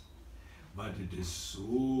discuss. But it is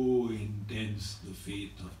so intense, the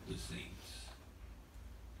faith of the saints.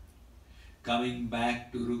 Coming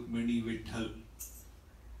back to Rukmini Vitthal.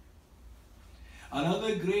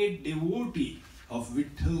 Another great devotee of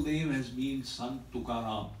Vitthal Dev has been Sant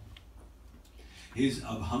Tukaram. His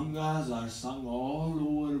abhangas are sung all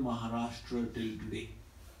over Maharashtra till today.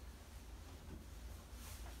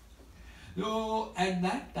 So at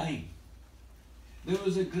that time, there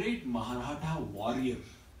was a great Maratha warrior.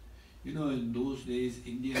 You know, in those days,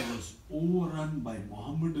 India was overrun by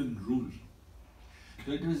Mohammedan rule.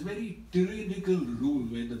 So it was very tyrannical rule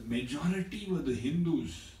where the majority were the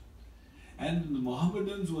Hindus and the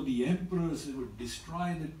Mohammedans were the emperors. They would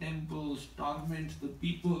destroy the temples, torment the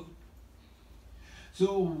people.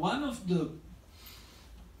 So one of the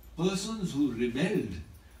persons who rebelled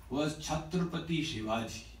was Chhatrapati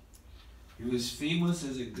Shivaji. He was famous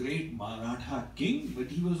as a great Maratha king, but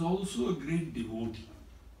he was also a great devotee.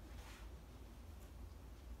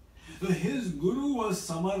 So his guru was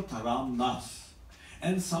Samartha Ramdas,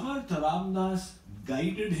 and Samartha Ramdas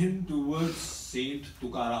guided him towards Saint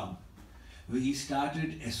Tukaram, where he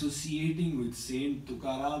started associating with Saint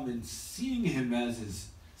Tukaram and seeing him as his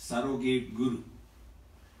surrogate guru.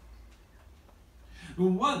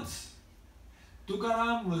 Once,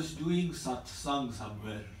 Tukaram was doing satsang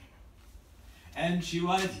somewhere, and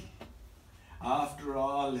Shivaji, after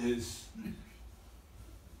all his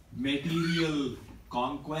material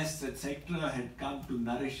conquests, etc., had come to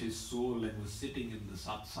nourish his soul and was sitting in the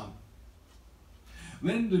satsang.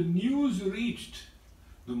 When the news reached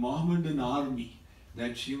the Mohammedan army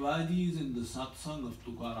that Shivaji is in the satsang of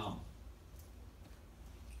Tukaram,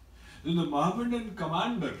 then the Mohammedan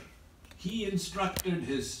commander, he instructed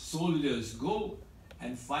his soldiers, go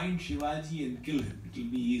and find Shivaji and kill him. It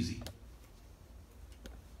will be easy.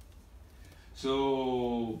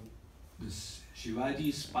 So this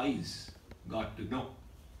Shivaji spies got to know,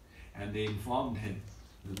 and they informed him,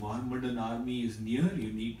 the Mohammedan army is near,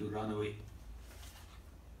 you need to run away.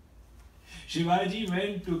 Shivaji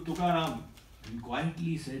went to Tukaram and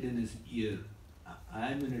quietly said in his ear,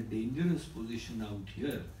 I am in a dangerous position out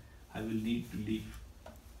here, I will need to leave.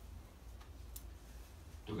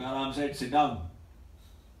 Tukaram said, sit down.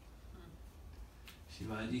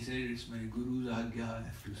 Shivaji said, it's my Guru's agya, I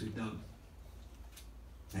have to sit down.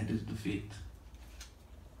 That is the faith.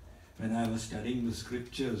 When I was studying the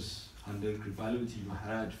scriptures under Kripalaji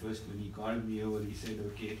Maharaj, first when he called me over, he said,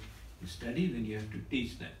 okay, you study, then you have to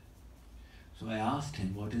teach them. So I asked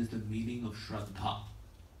him, what is the meaning of Shraddha?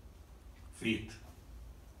 Faith.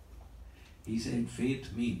 He said,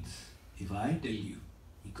 faith means, if I tell you,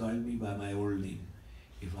 he called me by my old name,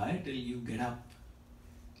 if I tell you, get up,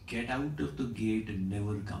 get out of the gate and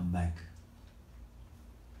never come back,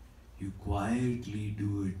 you quietly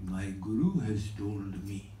do it. My Guru has told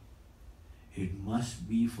me, it must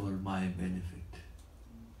be for my benefit.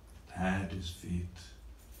 That is faith.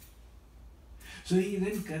 So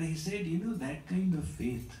he said, you know, that kind of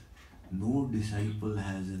faith no disciple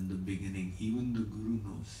has in the beginning, even the Guru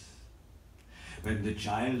knows. When the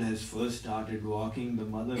child has first started walking, the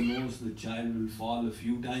mother knows the child will fall a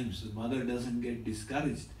few times. The mother doesn't get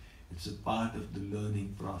discouraged. It's a part of the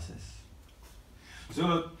learning process.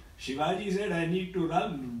 So Shivaji said, I need to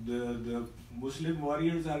run. The Muslim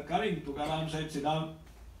warriors are coming. Tukaram said, sit down.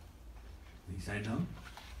 He sat down.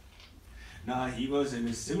 Now he was in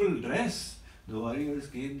his civil dress. The warriors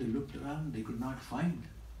came, they looked around, they could not find.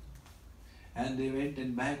 And they went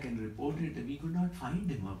and back and reported that we could not find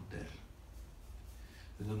him out there.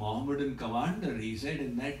 So the Mohammedan commander, he said,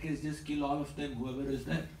 in that case, just kill all of them, whoever is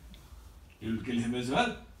there. You'll kill him as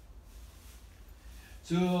well.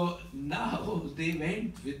 So now they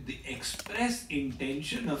went with the express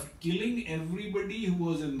intention of killing everybody who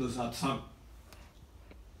was in the satsang.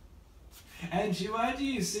 And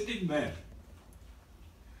Shivaji is sitting there.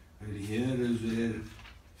 And here is where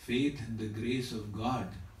faith and the grace of God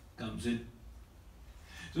comes in.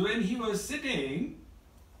 So when he was sitting,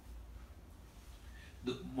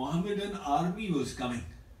 the Mohammedan army was coming.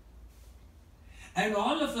 And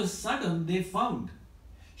all of a sudden they found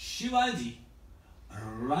Shivaji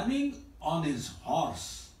running on his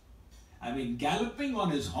horse. I mean, galloping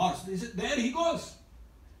on his horse. They said, there he goes.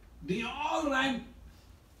 They all ran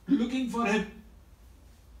looking for him.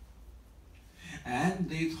 And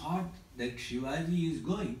they thought that Shivaji is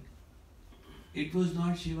going. It was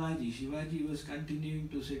not Shivaji. Shivaji was continuing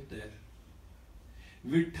to sit there.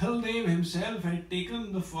 Vitthal Dev himself had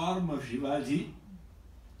taken the form of Shivaji,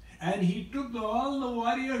 and he took all the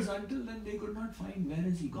warriors. Until then they could not find where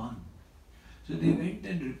is he gone. So they went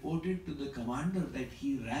and reported to the commander that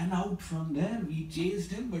he ran out from there. We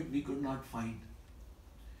chased him, but we could not find.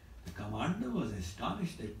 The commander was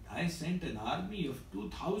astonished that I sent an army of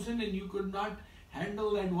 2,000 and you could not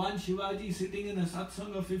handle that one Shivaji sitting in a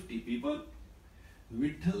satsang of 50 people.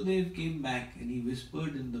 Vitthal Dev came back and he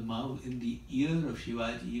whispered in the ear of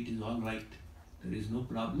Shivaji, "It is all right. There is no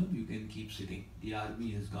problem. You can keep sitting. The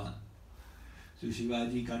army has gone." So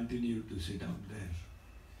Shivaji continued to sit out there.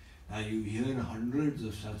 Now you hear hundreds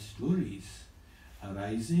of such stories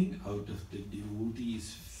arising out of the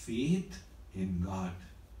devotee's faith in God.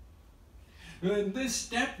 Now in this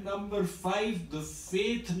step number 5, the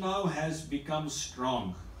faith now has become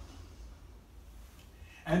strong.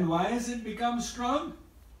 And why has it become strong?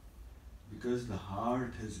 Because the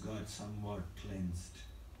heart has got somewhat cleansed.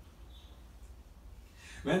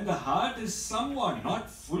 When the heart is somewhat,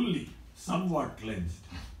 not fully, somewhat cleansed,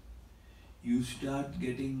 you start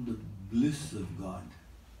getting the bliss of God.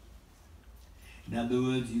 In other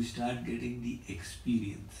words, you start getting the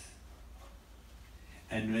experience.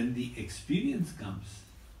 And when the experience comes,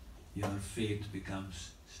 your faith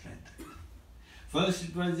becomes strengthened. First,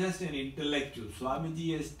 it was just an intellectual.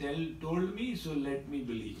 Swamiji has told me, so let me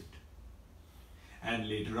believe it. And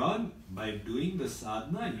later on, by doing the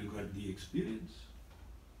sadhana, you got the experience.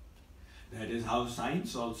 That is how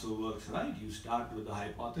science also works, right? You start with the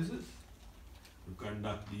hypothesis, you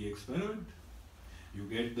conduct the experiment, you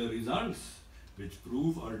get the results which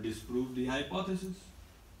prove or disprove the hypothesis.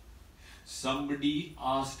 Somebody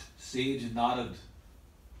asked sage Narad,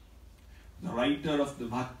 the writer of the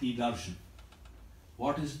Bhakti Darshan,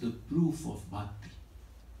 what is the proof of bhakti?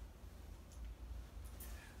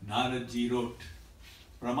 Naradji wrote,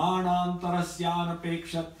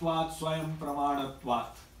 Pramanantarasyanapekshvatvat swayam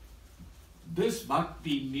pramanatvat. This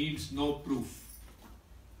bhakti needs no proof.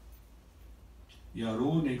 Your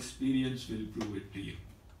own experience will prove it to you.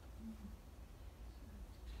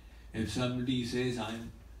 If somebody says,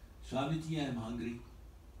 Swamiji, I am hungry,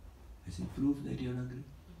 I say, prove that you are hungry.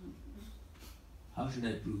 How should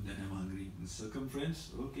I prove that I am hungry? The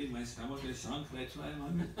circumference? Okay, my stomach has shrunk, that's why I am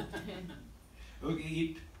hungry. Okay,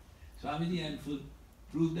 eat. Swamiji, I am full.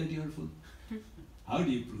 Prove that you are full. How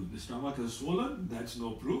do you prove? The stomach is swollen? That's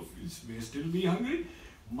no proof. It may still be hungry.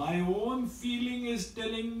 My own feeling is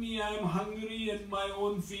telling me I am hungry and my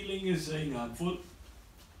own feeling is saying I am full.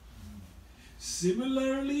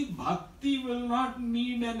 Similarly, bhakti will not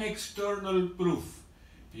need an external proof.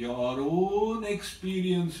 Your own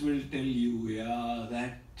experience will tell you, yeah,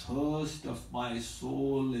 that thirst of my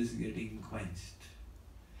soul is getting quenched.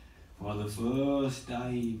 For the first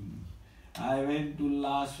time, I went to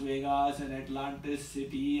Las Vegas and Atlantis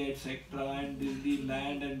City, etc., and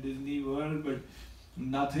Disneyland and Disney World, but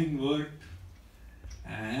nothing worked.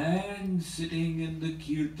 And sitting in the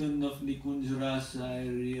Kirtan of Nikunj Rasa, I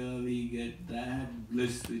really get that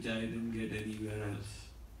bliss which I didn't get anywhere else.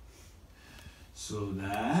 So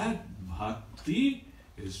that bhakti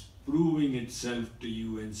is proving itself to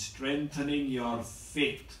you and strengthening your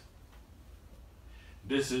faith.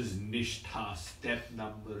 This is Nishtha, step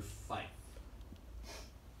number 5.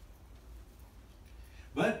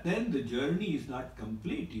 But then the journey is not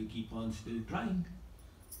complete. You keep on still trying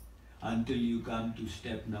until you come to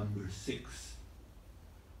step number 6.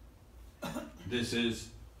 This is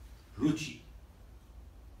Ruchi.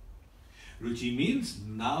 Ruchi means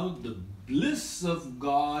now the bliss of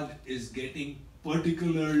God is getting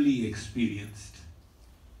particularly experienced.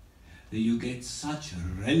 That you get such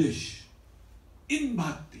relish in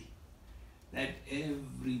bhakti that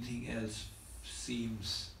everything else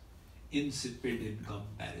seems insipid in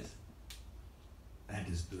comparison. That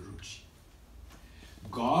is the Ruchi.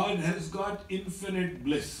 God has got infinite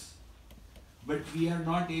bliss, but we are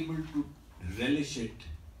not able to relish it.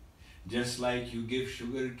 Just like you give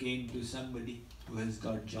sugar cane to somebody who has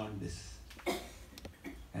got jaundice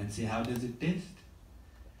and say, how does it taste?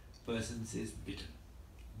 Person says, bitter.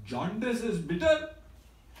 Jaundice is bitter?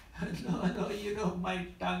 No, you know, my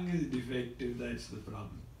tongue is defective, that's the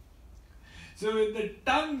problem. So with the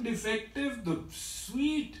tongue defective, the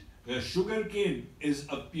sweet sugar cane is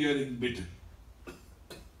appearing bitter.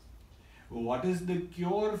 What is the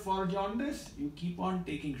cure for jaundice? You keep on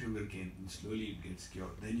taking sugar cane and slowly it gets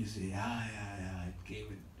cured. Then you say, yeah, it came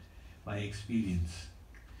in by experience.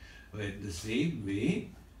 But in the same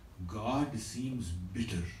way, God seems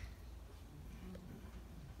bitter.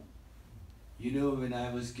 You know, when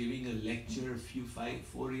I was giving a lecture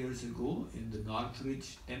 4 years ago in the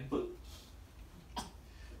Northridge Temple,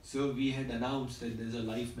 so we had announced that there's a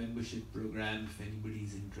life membership program if anybody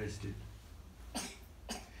is interested.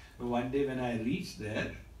 One day when I reached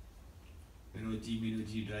there,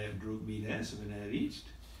 Minoji drove me there, so when I reached,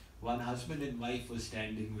 one husband and wife were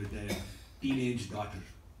standing with their teenage daughter.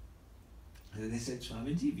 And they said,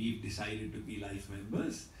 Swamiji, we've decided to be life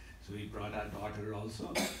members, so we brought our daughter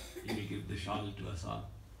also. You will give the shawl to us all.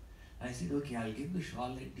 I said, okay, I'll give the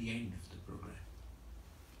shawl at the end of the program.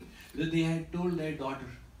 So they had told their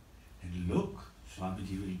daughter, and look,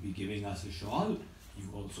 Swamiji will be giving us a shawl, you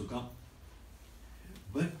also come.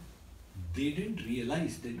 But they didn't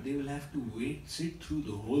realize that they will have to sit through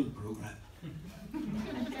the whole program.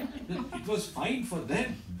 It was fine for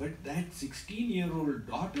them, but that 16-year-old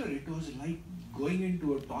daughter, it was like going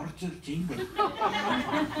into a torture chamber.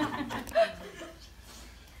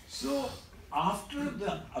 So after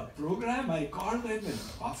the program, I called them and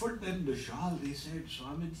offered them the shawl. They said,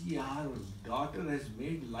 Swamiji, our daughter has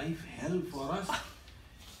made life hell for us.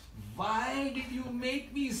 Why did you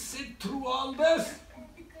make me sit through all this?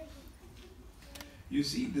 You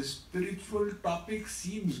see, the spiritual topic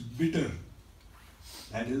seems bitter.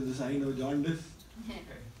 That is the sign of jaundice.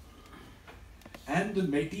 And the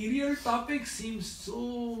material topic seems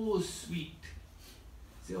so sweet.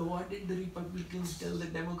 So what did the Republicans tell the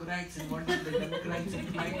Democrats, and what did the Democrats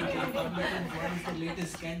reply to the Republicans? What is the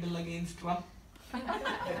latest scandal against Trump?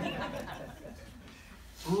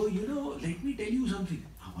 Oh, you know, let me tell you something.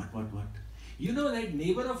 What? You know that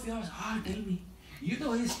neighbor of yours? Tell me. You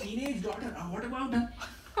know his teenage daughter? What about her?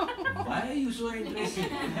 Why are you so interested?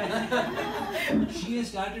 She has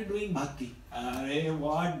started doing bhakti.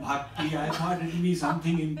 What bhakti? I thought it would be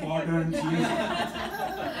something important.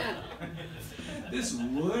 This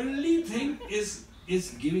worldly thing is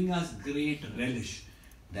giving us great relish.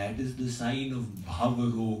 That is the sign of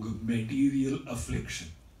bhavarog, material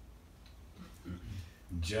affliction.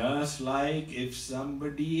 Just like if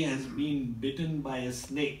somebody has been bitten by a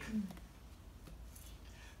snake,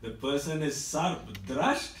 the person is sarp,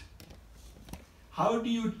 drasht. How do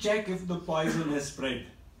you check if the poison has spread?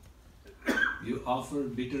 You offer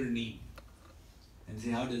bitter neem and say,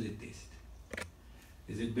 how does it taste?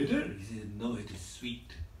 Is it bitter? He says, no, it is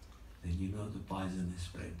sweet. Then you know the poison is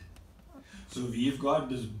spread. So we've got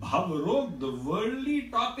this bhavarog, the worldly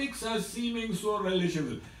topics are seeming so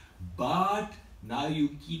relishable. But now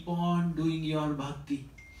you keep on doing your bhakti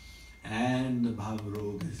and the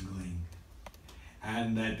bhavarog is going.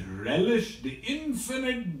 And that relish, the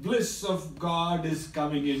infinite bliss of God is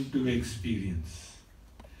coming into experience.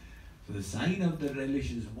 So the sign of the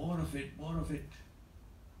relish is more of it, more of it.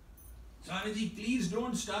 Swamiji, please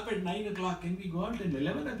don't stop at 9 o'clock. Can we go out at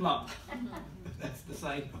 11 o'clock? That's the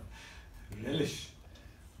sign of relish.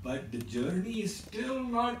 But the journey is still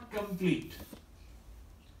not complete.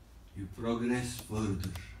 You progress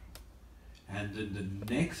further. And then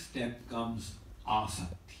the next step comes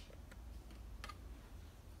asakti.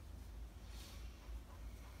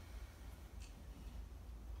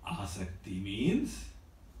 Asakti means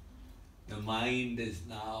the mind is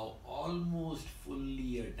now almost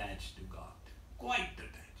fully attached to God. Quite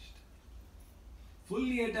attached.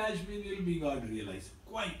 Fully attached means will be God realized.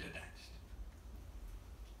 Quite attached.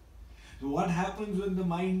 So what happens when the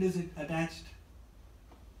mind is attached?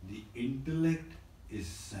 The intellect is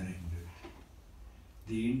surrendered.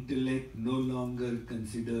 The intellect no longer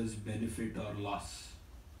considers benefit or loss.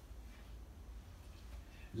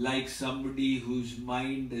 Like somebody whose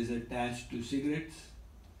mind is attached to cigarettes.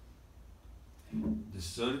 The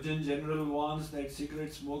Surgeon General warns that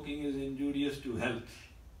cigarette smoking is injurious to health.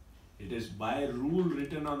 It is by rule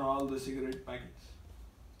written on all the cigarette packets.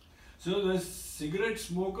 So the cigarette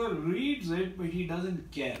smoker reads it, but he doesn't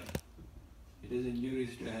care. It is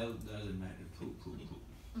injurious to health, doesn't matter. Poo, poo, poo.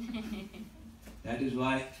 That is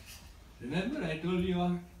why, remember I told you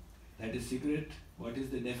all, that a cigarette, what is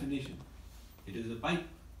the definition? It is a pipe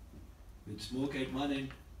with smoke at one end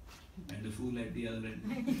and a fool at the other end.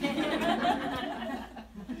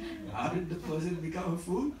 How did the person become a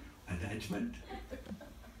fool? Attachment.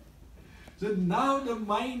 So now the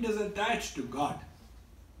mind is attached to God.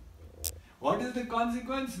 What is the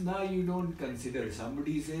consequence? Now you don't consider.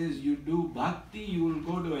 Somebody says you do bhakti, you will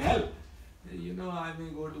go to hell. You know, I may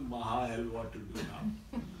go to Maha hell, what to do now?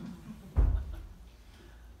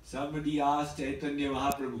 Somebody asked Chaitanya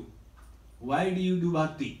Mahaprabhu, why do you do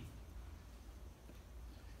bhakti?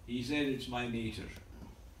 He said, it's my nature.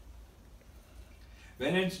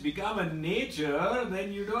 When it's become a nature,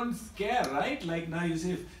 then you don't care, right? Like now you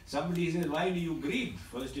say, somebody says, why do you breathe?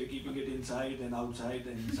 First you're keeping it inside, then outside,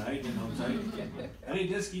 then inside, then outside. Hey,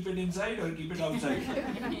 just keep it inside or keep it outside.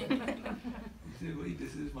 You say, wait,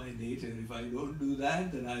 this is my nature. If I don't do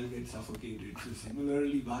that, then I'll get suffocated. So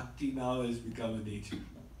similarly, bhakti now has become a nature.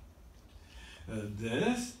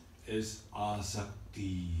 This is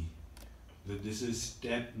asakti. This is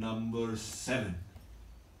step number 7.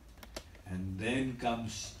 And then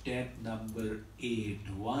comes step number 8,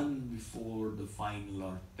 one before the final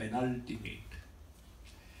or penultimate.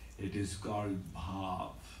 It is called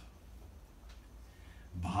bhav.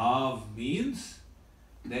 Bhav means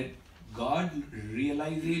that God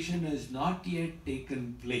realization has not yet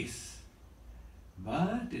taken place,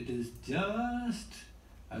 but it is just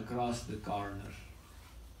across the corner.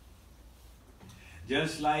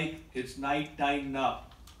 Just like it's night time now.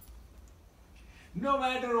 No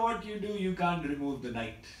matter what you do, you can't remove the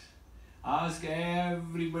night. Ask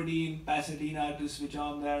everybody in Pasadena to switch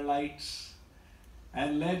on their lights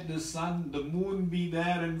and let the sun, the moon be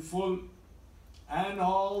there in full and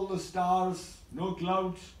all the stars, no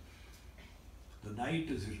clouds. The night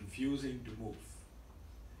is refusing to move.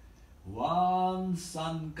 One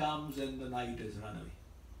sun comes and the night is run away.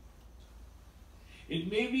 It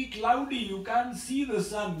may be cloudy, you can't see the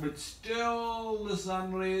sun, but still the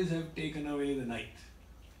sun rays have taken away the night.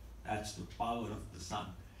 That's the power of the sun.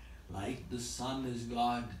 Like the sun is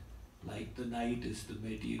God, like the night is the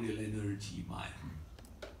material energy Maya.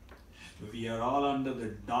 We are all under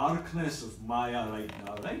the darkness of Maya right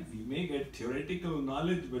now, right? We may get theoretical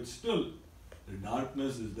knowledge, but still the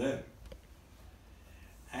darkness is there.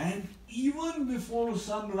 And even before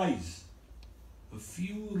sunrise, a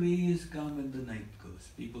few rays come and the night goes.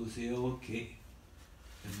 People say, okay,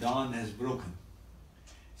 the dawn has broken.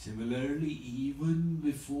 Similarly, even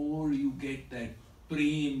before you get that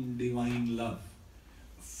prem, divine love,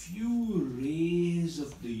 a few rays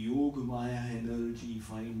of the Yogamaya energy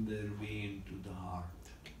find their way into the heart.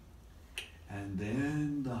 And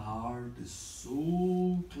then the heart is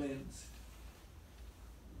so cleansed.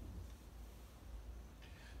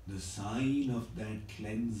 The sign of that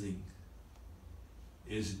cleansing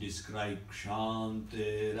is described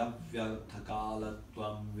Kshantir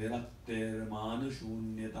avyarthakalatvam viraktir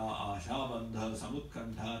manashunyata ashabandha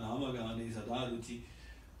samutkantha namagani sadaruchi.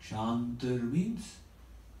 Kshantir means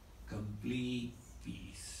complete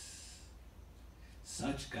peace.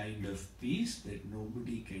 Such kind of peace that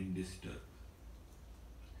nobody can disturb.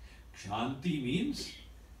 Kshanti means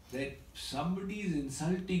that somebody is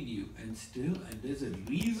insulting you and there's a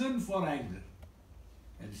reason for anger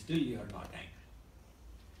and still you are not angry.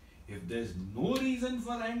 If there's no reason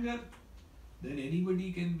for anger, then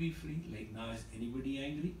anybody can be free. Like now, is anybody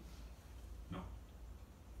angry? No.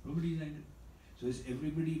 Nobody is angry. So is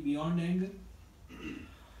everybody beyond anger?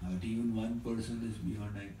 Not even one person is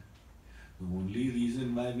beyond anger. The only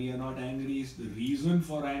reason why we are not angry is the reason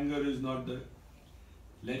for anger is not there.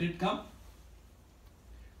 Let it come.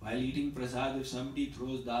 While eating prasad, if somebody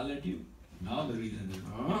throws dal at you, now the reason is,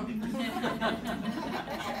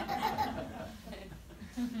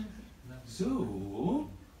 So,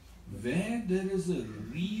 where there is a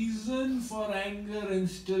reason for anger and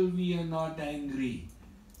still we are not angry,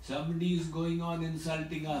 somebody is going on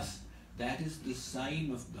insulting us, that is the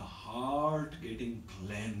sign of the heart getting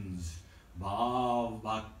cleansed. Bhav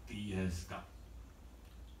Bhakti has come.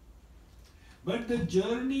 But the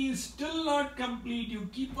journey is still not complete. You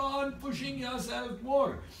keep on pushing yourself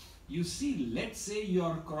more. You see, let's say you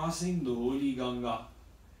are crossing the holy Ganga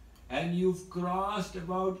and you've crossed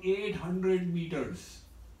about 800 meters.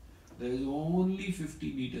 There is only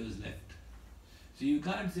 50 meters left. So you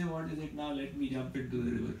can't say, what is it now? Let me jump into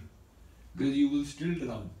the river. Because you will still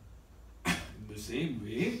drown. In the same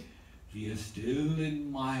way, we are still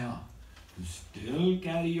in Maya. You still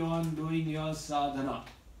carry on doing your sadhana.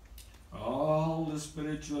 All the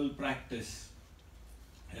spiritual practice,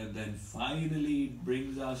 and then finally it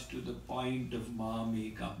brings us to the point of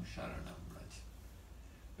Mamekam Sharanam Braj,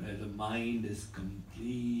 where the mind is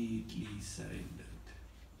completely surrendered.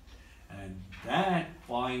 And that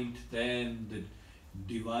point then the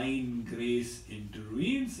divine grace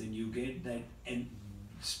intervenes and you get that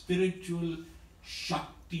spiritual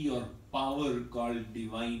Shakti or power called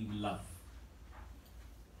divine love.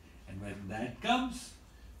 And when that comes,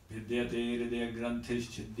 Vidyate hridaya granthis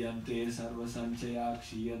chidyante sarva sanchaya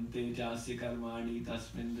kshiyante chasya karmani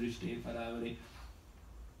tasmin drishte paravare.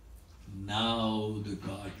 Now the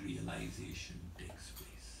God realization takes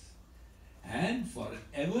place. And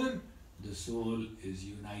forever the soul is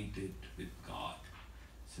united with God.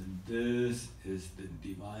 So this is the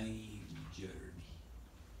divine journey.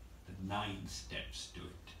 The 9 steps to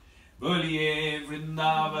it. Boliye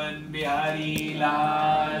Vrindavan Bihari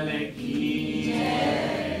Lal Ki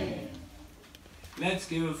Jai. Let's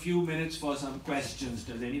give a few minutes for some questions.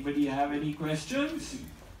 Does anybody have any questions?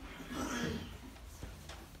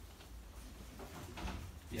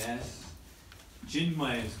 Yes?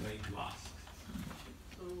 Chinmay is going to ask.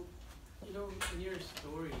 So, in your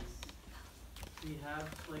stories, we have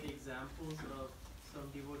like examples of some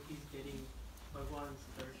devotees getting Bhagwan's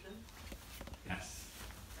darshan. Yes.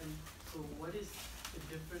 And so what is the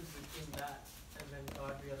difference between that and then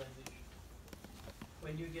God realization?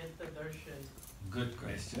 When you get the darshan. Good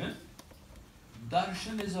question.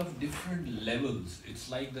 darshan is of different levels. It's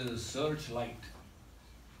like the searchlight.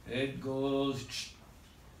 It goes,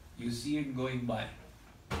 you see it going by.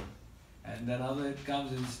 And then other it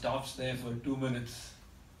comes and stops there for 2 minutes.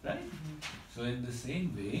 Right? So in the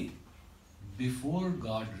same way, before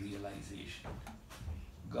God realization,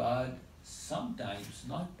 God sometimes,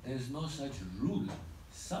 there's no such rule,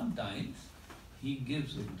 sometimes He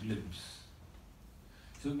gives a glimpse.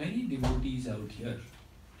 So many devotees out here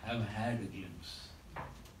have had a glimpse,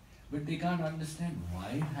 but they can't understand why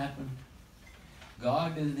it happened.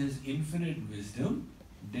 God in His infinite wisdom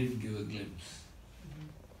did give a glimpse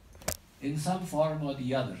in some form or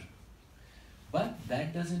the other. But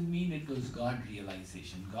that doesn't mean it was God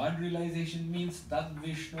realization. God realization means Tad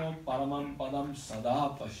Vishnu Paramam Padam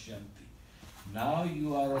Sada Pashyanti. Now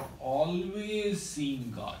you are always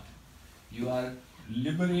seeing God. You are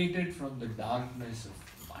liberated from the darkness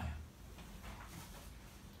of Maya.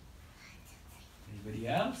 Anybody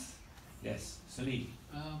else? Yes, Sunil.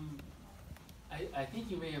 I think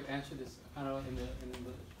you may have answered this kind of in the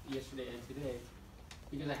yesterday and today,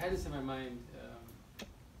 because I had this in my mind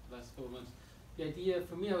last couple of months. The idea,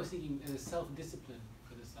 for me, I was thinking self-discipline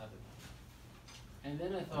for the sadhana. And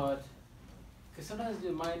then I thought, because sometimes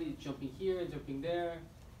the mind is jumping here and jumping there,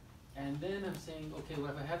 and then I'm saying, okay,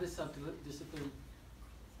 well, if I have this self-discipline,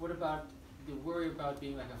 what about the worry about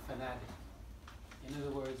being like a fanatic? In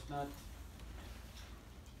other words, not...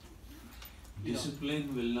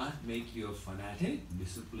 Discipline will not make you a fanatic.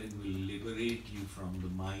 Discipline will liberate you from the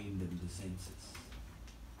mind and the senses.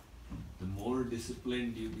 The more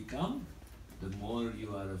disciplined you become, the more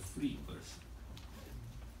you are a free person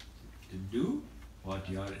to do what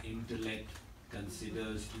your intellect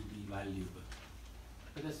considers to be valuable.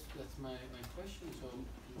 But that's my question. So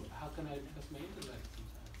how can I trust my intellect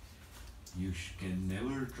sometimes? You can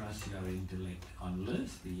never trust your intellect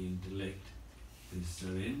unless the intellect is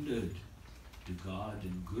surrendered to God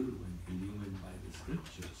and Guru and illumined by the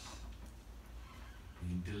scriptures. The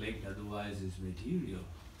intellect otherwise is material.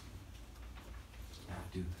 You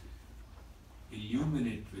have to illumine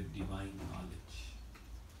it with divine knowledge.